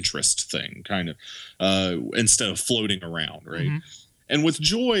matter interest thing, kind of instead of floating around, right? And with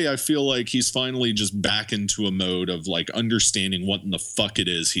Joy, I feel like he's finally just back into a mode of like understanding what in the fuck it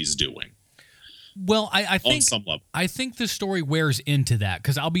is he's doing. Well, I think on some level, I think the story wears into that,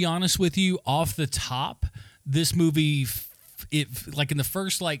 because I'll be honest with you, off the top, this movie, it like in the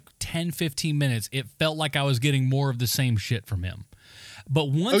first like 10-15 minutes, it felt like I was getting more of the same shit from him. But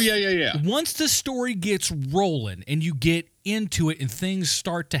once once the story gets rolling and you get into it and things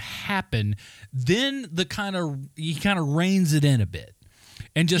start to happen, then he kind of reins it in a bit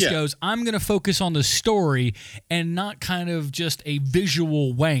and just goes, I'm going to focus on the story and not kind of just a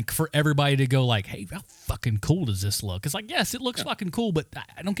visual wank for everybody to go like, hey, how fucking cool does this look? It's like, yes, it looks fucking cool, but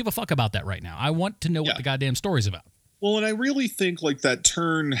I don't give a fuck about that right now. I want to know what the goddamn story's about. Well, and I really think like that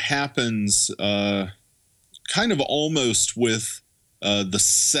turn happens kind of almost with the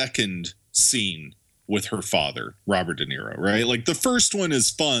second scene with her father, Robert De Niro, right? Like the first one is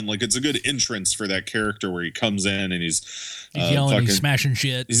fun. Like it's a good entrance for that character where he comes in and he's yelling, he's smashing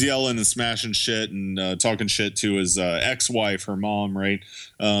shit. He's yelling and smashing shit and talking shit to his ex-wife, her mom, right?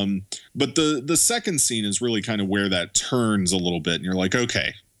 But the second scene is really kind of where that turns a little bit. And you're like,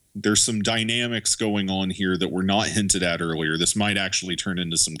 okay, there's some dynamics going on here that were not hinted at earlier. This might actually turn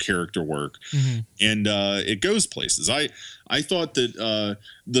into some character work. And it goes places. I thought that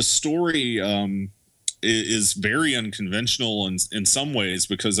the story is very unconventional in some ways,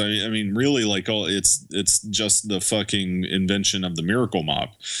 because I mean, really, like, it's just the fucking invention of the Miracle Mop,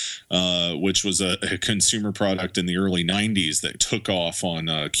 which was a consumer product in the early 90s that took off on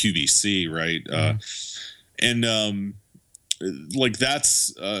QVC, right? like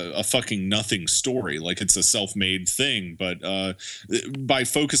that's a fucking nothing story. Like it's a self-made thing, but by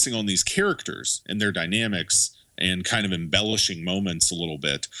focusing on these characters and their dynamics and kind of embellishing moments a little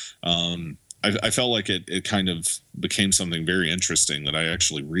bit, I felt like it kind of became something very interesting that I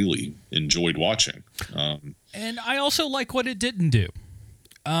actually really enjoyed watching. And I also like what it didn't do.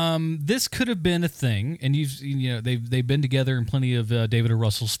 This could have been a thing, and they've been together in plenty of David O.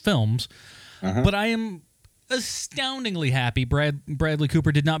 Russell's films, but I am astoundingly happy Bradley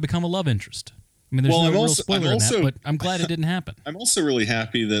Cooper did not become a love interest. I mean, there's no real spoiler in that, but I'm glad it didn't happen. I'm also really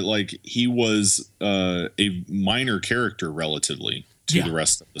happy that like he was a minor character relatively to the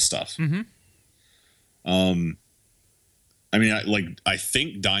rest of the stuff. Mm-hmm. I mean, I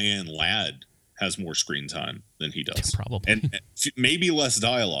think Diane Ladd has more screen time than he does, probably, and maybe less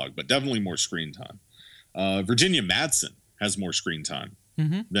dialogue, but definitely more screen time. Virginia Madsen has more screen time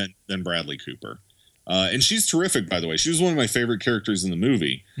than Bradley Cooper. And she's terrific, by the way. She was one of my favorite characters in the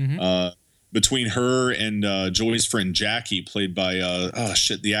movie. Between her and Joy's friend Jackie, played by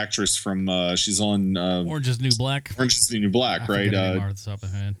the actress from she's on Orange is the New Black. Orange is the New Black, right?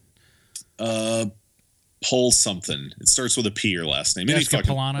 Pol something. It starts with a P. Her last name.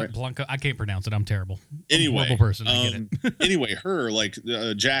 Blanca. I can't pronounce it. I'm terrible. Anyway, I'm a horrible person. I get it. Anyway,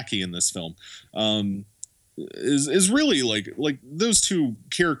 her Jackie in this film. Is really like those two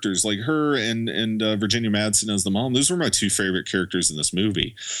characters, like her and Virginia Madsen as the mom. Those were my two favorite characters in this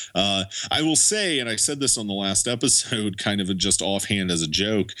movie. I will say, and I said this on the last episode, kind of just offhand as a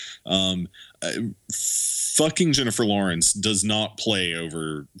joke. Fucking Jennifer Lawrence does not play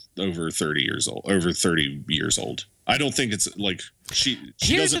over 30 years old. Over 30 years old. I don't think it's like she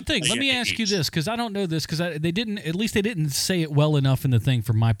Here's the thing. Let me ask you this, because I don't know this, because they didn't say it well enough in the thing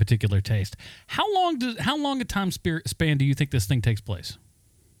for my particular taste. How long a time span do you think this thing takes place?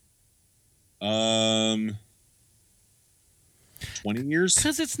 20 years.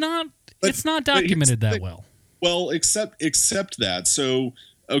 Because it's not documented that well. Well, except that. So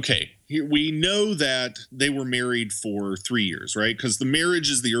okay, we know that they were married for 3 years, right? Because the marriage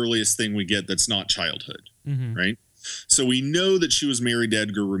is the earliest thing we get that's not childhood, right? So we know that she was married to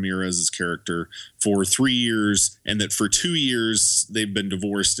Edgar Ramirez's character for 3 years, and that for 2 years they've been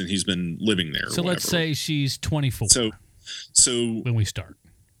divorced and he's been living there. So let's say she's 24. So when we start,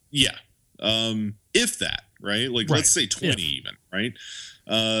 if that, right? Like let's say 20 even, right?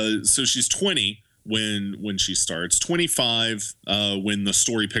 So she's 20 when she starts, 25 when the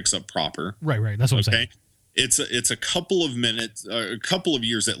story picks up proper. Right. That's what I'm saying. It's a couple of minutes, a couple of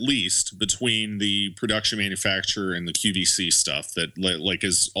years at least between the production manufacturer and the QVC stuff that like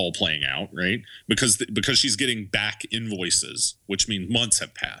is all playing out, right? Because she's getting back invoices, which means months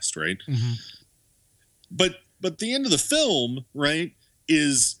have passed, right? But the end of the film, right,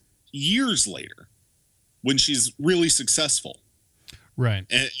 is years later when she's really successful, right,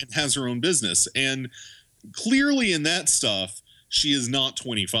 and has her own business, and clearly in that stuff, she is not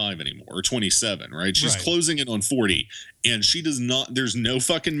 25 anymore, or 27, right? She's closing in on 40, and she does not. There's no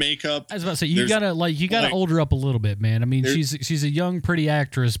fucking makeup. I was about to say you gotta hold her up a little bit, man. I mean, she's a young, pretty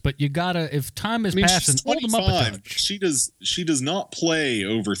actress, but you gotta, if time is passing, hold them up a touch. She does not play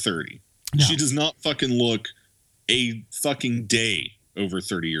over 30. No. She does not fucking look a fucking day over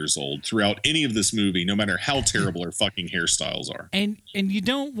 30 years old throughout any of this movie, no matter how terrible her fucking hairstyles are. And you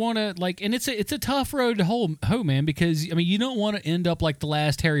don't want to and it's a tough road to hoe, man, because I mean you don't want to end up like the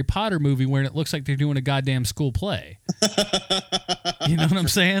last Harry Potter movie where it looks like they're doing a goddamn school play. You know what I'm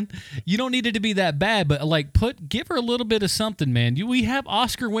saying? You don't need it to be that bad, but give her a little bit of something, man. We have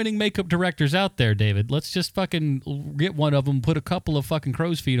Oscar-winning makeup directors out there, David. Let's just fucking get one of them, put a couple of fucking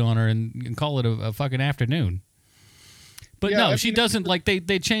crow's feet on her, and call it a fucking afternoon. But she doesn't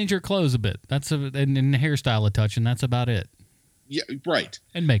they change her clothes a bit. That's and hairstyle a touch, and that's about it. Yeah, right.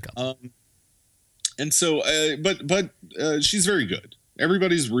 And makeup. And so, but she's very good.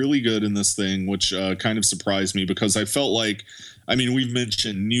 Everybody's really good in this thing, which kind of surprised me because I felt like, I mean, we've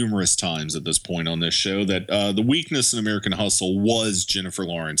mentioned numerous times at this point on this show that the weakness in American Hustle was Jennifer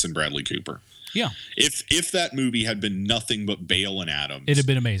Lawrence and Bradley Cooper. Yeah. If that movie had been nothing but Bale and Adams, it'd have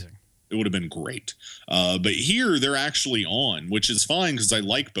been amazing. It would have been great. But here they're actually on, which is fine because I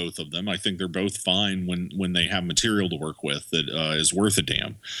like both of them. I think they're both fine when they have material to work with that is worth a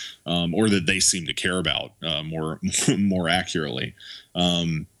damn, or that they seem to care about more accurately.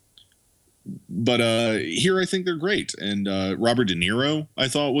 But here I think they're great. And Robert De Niro I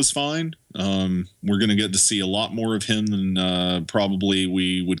thought was fine. We're going to get to see a lot more of him than probably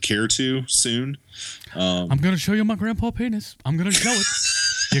we would care to soon. I'm going to show you my grandpa penis. I'm going to show it.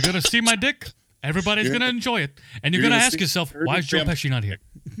 You're going to see my dick. Everybody's going to enjoy it. And you're going to ask yourself, why is Joe Pesci not here?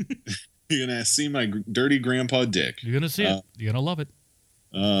 You're gonna see my dirty grandpa dick. You're gonna see it. You're gonna love it.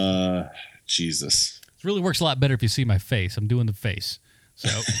 Jesus. It really works a lot better if you see my face. I'm doing the face. So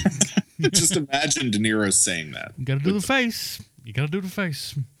just imagine De Niro saying that. You gotta do the face. You gotta do the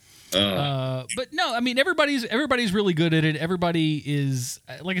face. But no, I mean everybody's really good at it. Everybody is,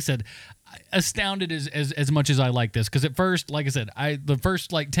 like I said, astounded as much as I like this, because at first, like I said, the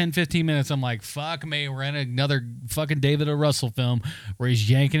first like 10-15 minutes I'm like, fuck me, we're in another fucking David O. Russell film where he's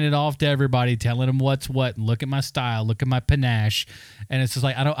yanking it off to everybody, telling them what's what, and look at my style, look at my panache, and it's just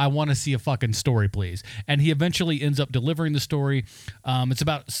like I want to see a fucking story, please. And he eventually ends up delivering the story. It's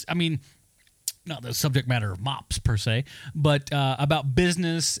about, I mean, not the subject matter of mops per se, but about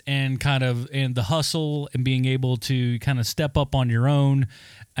business and the hustle and being able to kind of step up on your own.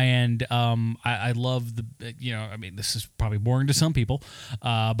 And I love I mean, this is probably boring to some people,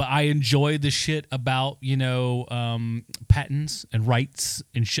 but I enjoy the shit about, patents and rights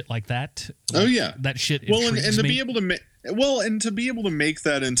and shit like that. Oh yeah. That shit. Well, and to me. be able to make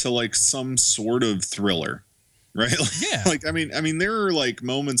that into like some sort of thriller. Right? Yeah. Like, I mean, there are like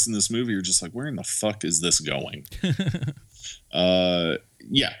moments in this movie you're just like, where in the fuck is this going?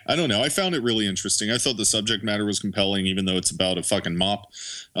 Yeah, I don't know. I found it really interesting. I thought the subject matter was compelling, even though it's about a fucking mop.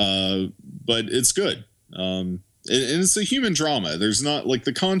 But it's good. And it's a human drama. There's not like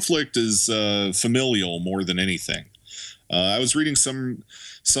the conflict is familial more than anything. I was reading some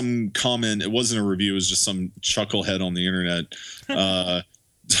comment. It wasn't a review. It was just some chucklehead on the internet.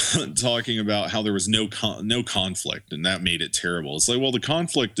 Talking about how there was no conflict, and that made it terrible. It's like, well, the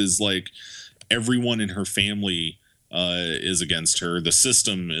conflict is like everyone in her family is against her. The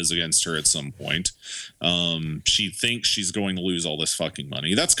system is against her at some point. She thinks she's going to lose all this fucking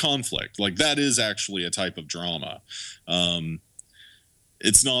money. That's conflict. Like, that is actually a type of drama.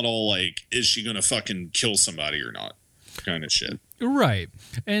 It's not all like, is she going to fucking kill somebody or not kind of shit. Right.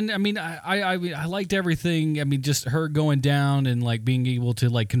 And I mean, I liked everything. I mean, just her going down and like being able to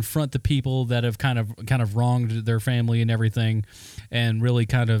like confront the people that have kind of wronged their family and everything, and really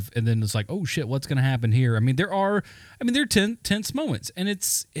and then it's like, oh shit, what's going to happen here? I mean, there are tense moments, and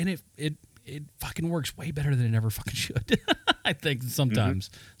it fucking works way better than it ever fucking should. I think sometimes.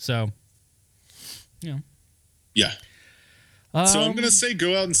 Mm-hmm. So, yeah. So I'm going to say,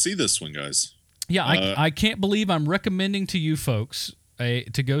 go out and see this one, guys. Yeah, I can't believe I'm recommending to you folks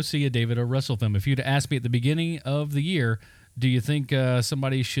to go see a David O. Russell film. If you'd asked me at the beginning of the year, do you think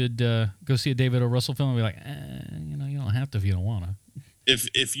somebody should go see a David O. Russell film? I'd be like, you don't have to if you don't want to.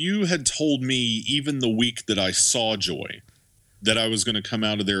 If you had told me even the week that I saw Joy that I was going to come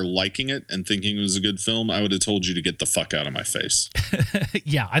out of there liking it and thinking it was a good film, I would have told you to get the fuck out of my face.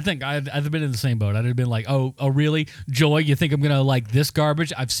 Yeah, I think I've been in the same boat. I'd have been like, oh, really? Joy, you think I'm going to like this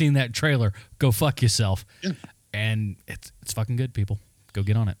garbage? I've seen that trailer. Go fuck yourself. Yeah. And it's fucking good, people. Go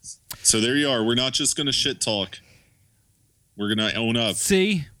get on it. So there you are. We're not just going to shit talk. We're going to own up.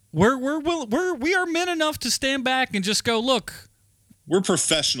 See, we are men enough to stand back and just go, look. We're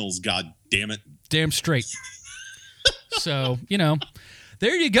professionals, god damn it. Damn straight. So,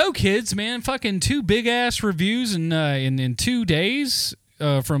 there you go, kids, man. Fucking 2 big-ass reviews in 2 days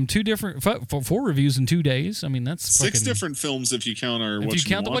from 2 different... 4 reviews in 2 days. I mean, that's 6 different films if you count our... If you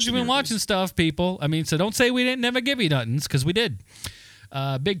count what you've been watching stuff, people. I mean, so don't say we didn't never give you nothings, because we did.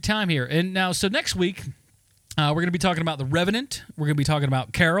 Big time here. And now, so next week, we're going to be talking about The Revenant. We're going to be talking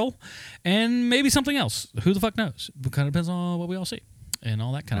about Carol, and maybe something else. Who the fuck knows? It kind of depends on what we all see. And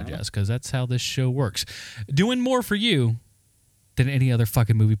all that kind of jazz, because that's how this show works. Doing more for you than any other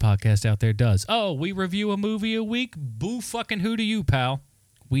fucking movie podcast out there does. Oh, we review a movie a week? Boo fucking who to you, pal.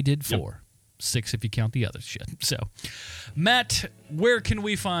 We did 4. Yep. 6 if you count the other shit. So, Matt, where can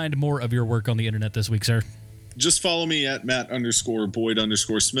we find more of your work on the internet this week, sir? Just follow me at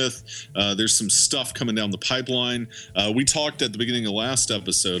Matt_Boyd_Smith. There's some stuff coming down the pipeline. We talked at the beginning of the last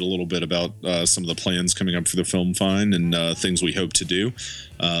episode a little bit about some of the plans coming up for the Film Find and things we hope to do.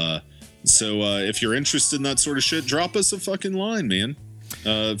 So if you're interested in that sort of shit, drop us a fucking line, man.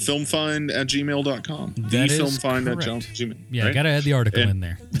 filmfind@gmail.com. That is filmfind@gmail. Yeah, right? Got to add the article in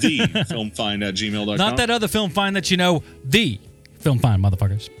there. The filmfind@gmail.com. Not that other Film Find that the Film Find,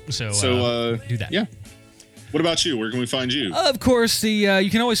 motherfuckers. So do that. Yeah. What about you? Where can we find you? Of course, you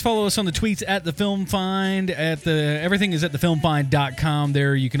can always follow us on the tweets at The Film Find. Everything is at thefilmfind.com.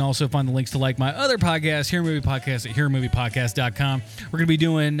 There you can also find the links to like my other podcast, Hear Movie Podcast, at hearmoviepodcast.com. We're going to be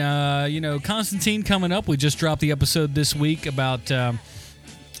doing, Constantine coming up. We just dropped the episode this week about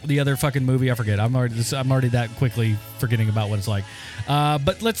the other fucking movie. I forget. I'm already that quickly forgetting about what it's like.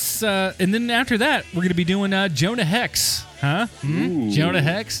 But let's, and then after that, we're going to be doing Jonah Hex. Huh? Jonah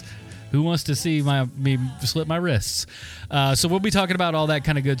Hex. Who wants to see me slip my wrists? So we'll be talking about all that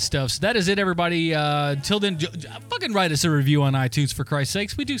kind of good stuff. So that is it, everybody. Till then, fucking write us a review on iTunes, for Christ's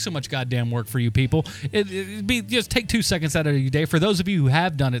sakes. We do so much goddamn work for you people. It'd be just take 2 seconds out of your day. For those of you who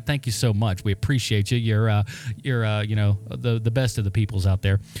have done it, thank you so much. We appreciate you. You're the best of the peoples out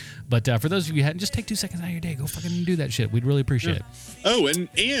there. But for those of you who hadn't, just take 2 seconds out of your day. Go fucking do that shit. We'd really appreciate it. Oh,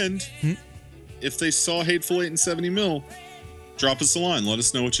 and if they saw Hateful Eight and 70 Mil, drop us a line. Let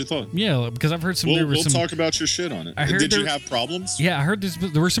us know what you thought. Yeah, because I've heard some. We'll talk about your shit on it. Did you have problems? Yeah, I heard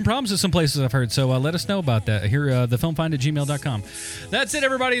there were some problems at some places I've heard. So let us know about that. Here, thefilmfind@gmail.com. That's it,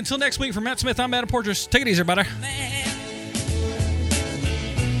 everybody. Until next week, from Matt Smith, I'm Adam Porters. Take it easy, brother.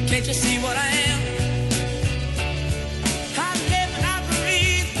 Can't you see what I am? I live and I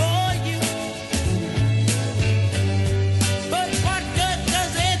breathe for you. But what good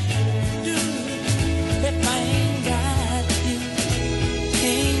does it do if I ain't got you?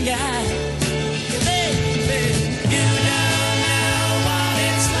 Ain't got you, baby. You don't know what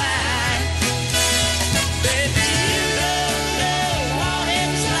it's like. Baby, you don't know what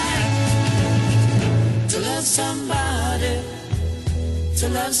it's like to love somebody. To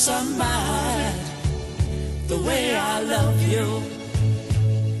love somebody the way I love you.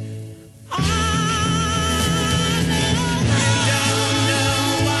 I know you don't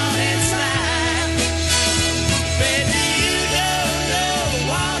know what it's like. Baby, you don't know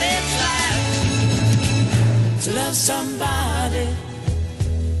what it's like to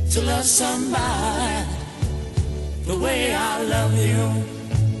love somebody the way I love you.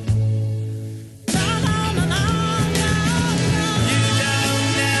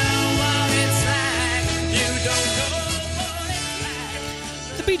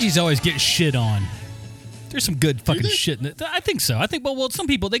 The Bee Gees always get shit on. There's some good fucking shit in it. I think so. I think, well, some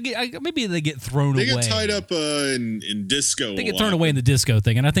people, maybe they get thrown away. They get tied up in disco. They get thrown away in the disco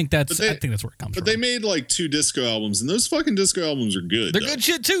thing, and I think that's where it comes from. But they made like 2 disco albums, and those fucking disco albums are good. They're good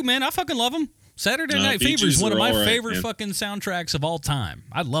shit too, man. I fucking love them. Saturday Night Fever is one of my favorite fucking soundtracks of all time.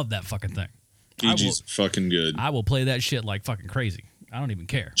 I love that fucking thing. Bee Gees fucking good. I will play that shit like fucking crazy. I don't even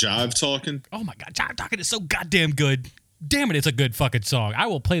care. Jive Talking? Oh my God, Jive Talking is so goddamn good. Damn it, it's a good fucking song. I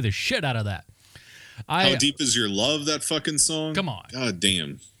will play the shit out of that. How Deep Is Your Love, that fucking song? Come on. God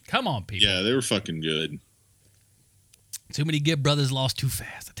damn. Come on, people. Yeah, they were fucking good. Too many Gibb brothers lost too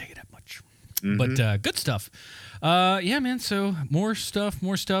fast. I'll tell you that much. Mm-hmm. But good stuff. Yeah, man, so more stuff.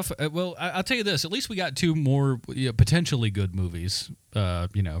 Well, I'll tell you this. At least we got 2 more potentially good movies, for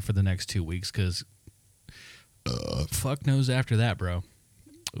the next 2 weeks, because fuck knows after that, bro.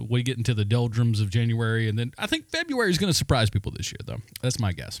 We get into the doldrums of January, and then I think February is going to surprise people this year, though. That's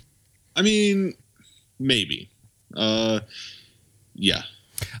my guess. I mean, maybe. Yeah.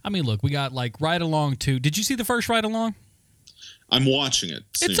 I mean, look, we got like Ride Along 2. Did you see the first Ride Along? I'm watching it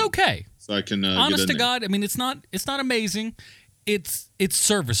soon, it's okay. So I can honest get to God, I mean, it's not amazing. It's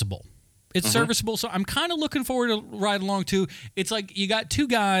serviceable. It's serviceable, so I'm kind of looking forward to Ride Along 2. It's like you got 2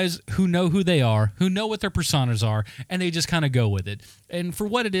 guys who know who they are, who know what their personas are, and they just kind of go with it. And for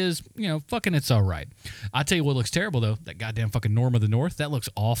what it is, fucking it's all right. I'll tell you what looks terrible, though. That goddamn fucking Norm of the North, that looks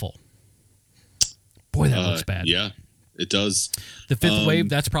awful. Boy, that looks bad. Yeah, it does. The Fifth Wave,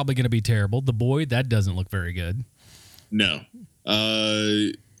 that's probably going to be terrible. The Boy, that doesn't look very good. No.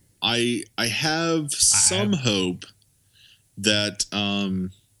 I have some hope that...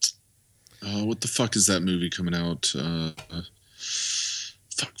 what the fuck is that movie coming out?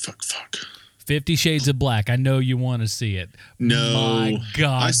 Fuck. 50 Shades of Black. I know you want to see it. No. My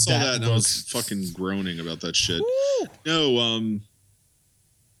God. I saw that and I was fucking groaning about that shit. Woo! No,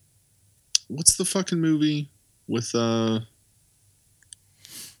 what's the fucking movie with, fuck.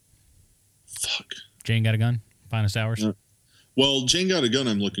 Jane Got a Gun? Finest Hours? Well, Jane Got a Gun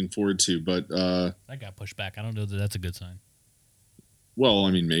I'm looking forward to, but... that got pushed back. I don't know that that's a good sign. Well,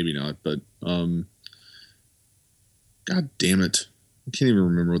 I mean, maybe not, but God damn it. I can't even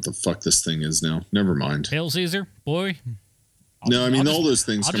remember what the fuck this thing is now. Never mind. Hail Caesar, Boy. No, I mean, all those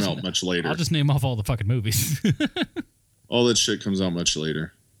things come out much later. I'll just name off all the fucking movies. All that shit comes out much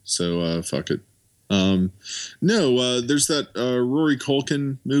later. So, fuck it. No, there's that Rory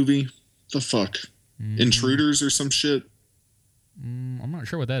Culkin movie. The fuck? Intruders or some shit? I'm not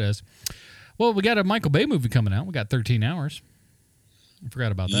sure what that is. Well, we got a Michael Bay movie coming out. We got 13 Hours. I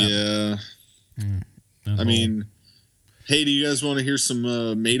forgot about that. Yeah. I mean, hey, do you guys want to hear some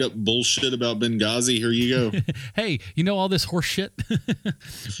made-up bullshit about Benghazi? Here you go. Hey, you know all this horse shit?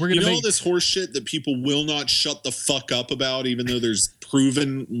 All this horse shit that people will not shut the fuck up about, even though there's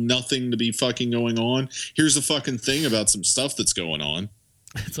proven nothing to be fucking going on? Here's the fucking thing about some stuff that's going on.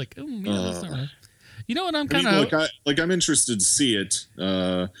 It's like, that's not right. You know what I'm kind of... I'm interested to see it.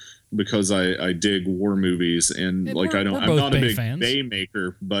 because I dig war movies, and Yeah, like we're I'm both not a Bay big fans. Bay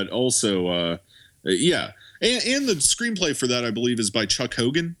maker, but also yeah, and the screenplay for that I believe is by Chuck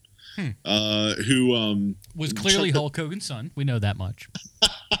Hogan, who was clearly Hulk Hogan's son. We know that much.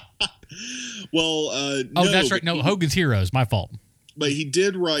 Well, Oh, no, that's right. No, Hogan's Heroes. My fault. but he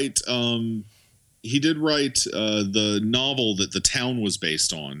did write the novel that The Town was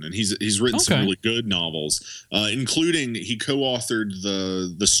based on, and he's written some Okay. really good novels, including he co-authored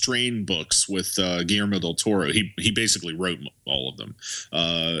the Strain books with Guillermo del Toro. He basically wrote all of them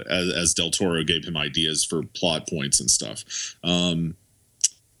as del Toro gave him ideas for plot points and stuff.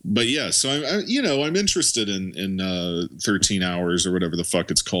 But yeah, so I'm interested in 13 Hours or whatever the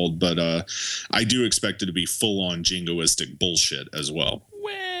fuck it's called, but I do expect it to be full on jingoistic bullshit as well.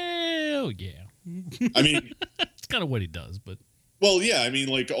 Well, yeah. I mean, it's kind of what he does, but well, yeah, I mean,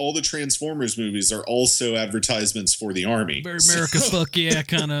 like all the Transformers movies are also advertisements for the army. very America fuck yeah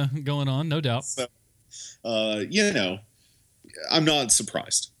kind of going on, no doubt. So, I'm not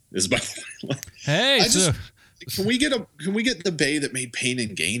surprised. Is by the way. Hey, Can we get the Bay that made Pain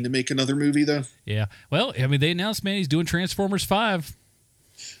and Gain to make another movie though? Yeah. Well, I mean, they announced, man, he's doing Transformers 5.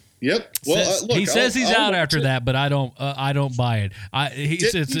 Yep. Well, look, he says he's I'll out watch after it. that, but I don't buy it.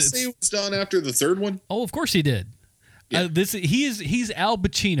 Didn't he say it was done after the third one? Oh, of course he did. Yeah. He's Al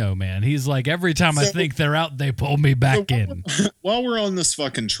Pacino, man. He's like, every time I think they're out, they pull me back in. While we're on this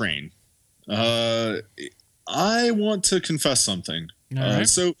fucking train, I want to confess something. All right.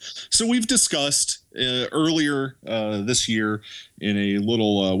 So we've discussed earlier this year in a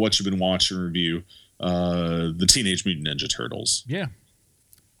little What You've Been Watching review, the Teenage Mutant Ninja Turtles. Yeah.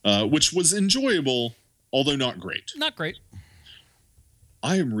 Which was enjoyable, although not great. Not great.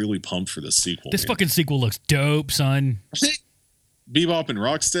 I am really pumped for this sequel. This man. fucking sequel looks dope, son. Bebop and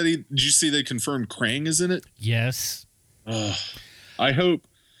Rocksteady. Did you see they confirmed Krang is in it? Yes. I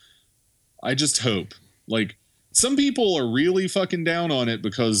just hope. Like, some people are really fucking down on it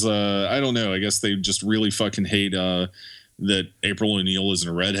because, I don't know, I guess they just really fucking hate that April O'Neil isn't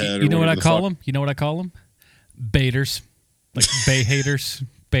a redhead. You know what I call them? You know what I call them? Baiters. Like Bay haters.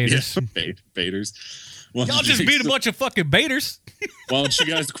 Baiters. Yeah, baiters. Well, Y'all just beat a bunch of fucking baiters. Why don't you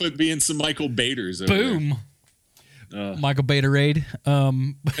guys quit being some Michael Baiters? Boom. Michael Baiterade.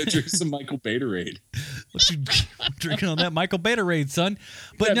 Drink some Michael Baiterade. What you drinking on that Michael Baiterade, son?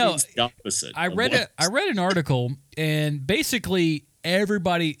 But That no, means the opposite I of read what- I read an article, and basically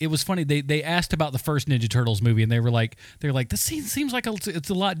everybody. It was funny. They asked about the first Ninja Turtles movie, and they were like, this scene seems like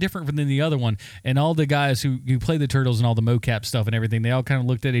it's a lot different than the other one. And all the guys who play the turtles and all the mocap stuff and everything, they all kind of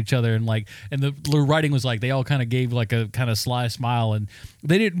looked at each other and the writing was like they all kind of gave like a kind of sly smile, and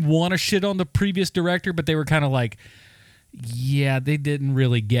they didn't want to shit on the previous director, but they were kind of like, yeah, they didn't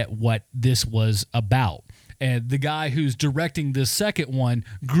really get what this was about. And the guy who's directing the second one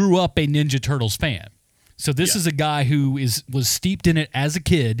grew up a Ninja Turtles fan. So this is a guy who was steeped in it as a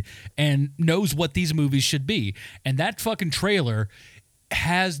kid and knows what these movies should be. And that fucking trailer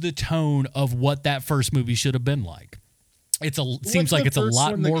has the tone of what that first movie should have been like. Seems like it's a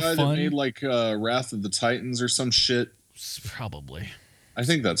lot more the guy fun. That made like Wrath of the Titans or some shit. Probably. I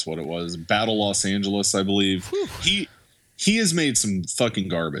think that's what it was. Battle Los Angeles, I believe. Whew. He has made some fucking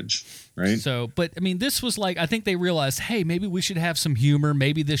garbage, right? So, but I mean, this was like, I think they realized, hey, maybe we should have some humor.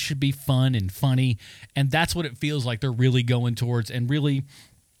 Maybe this should be fun and funny. And that's what it feels like they're really going towards and really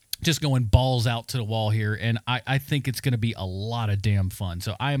just going balls out to the wall here. And I think it's going to be a lot of damn fun.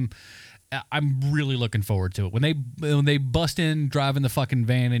 So I'm really looking forward to it. When they bust in driving the fucking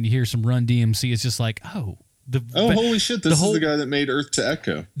van and you hear some Run DMC, it's just like, holy shit, this is the guy that made Earth to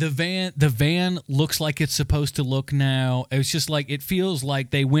Echo. The van looks like it's supposed to look now. It's just like, it feels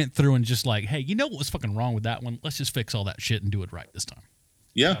like they went through and just like, hey, you know what was fucking wrong with that one? Let's just fix all that shit and do it right this time.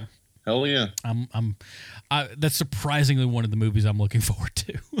 Yeah. Hell yeah. That's surprisingly one of the movies I'm looking forward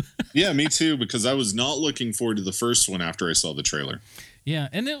to. Yeah, me too, because I was not looking forward to the first one after I saw the trailer. Yeah,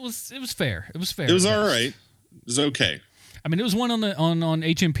 and it was fair. It was fair. It was all right. It was okay. I mean, it was one on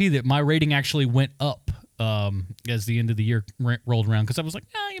HMP that my rating actually went up as the end of the year rolled around, because I was like,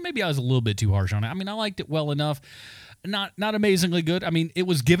 maybe I was a little bit too harsh on it. I mean, I liked it well enough. Not amazingly good. I mean, it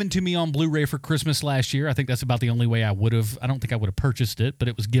was given to me on Blu-ray for Christmas last year. I think that's about the only way I don't think I would have purchased it, but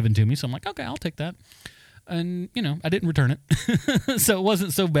it was given to me. So I'm like, okay, I'll take that. And, I didn't return it. So it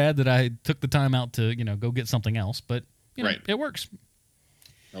wasn't so bad that I took the time out to, go get something else. But, it works.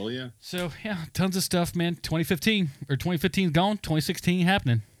 Hell yeah. So, yeah, tons of stuff, man. 2015's gone. 2016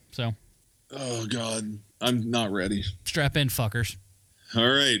 happening. So. Oh, God. I'm not ready. Strap in, fuckers. All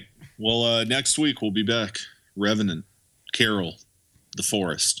right. Well, next week we'll be back. Revenant. Carol. The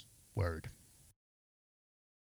Forest. Word.